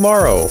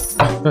tomorrow.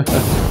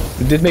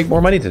 We did make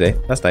more money today.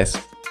 That's nice.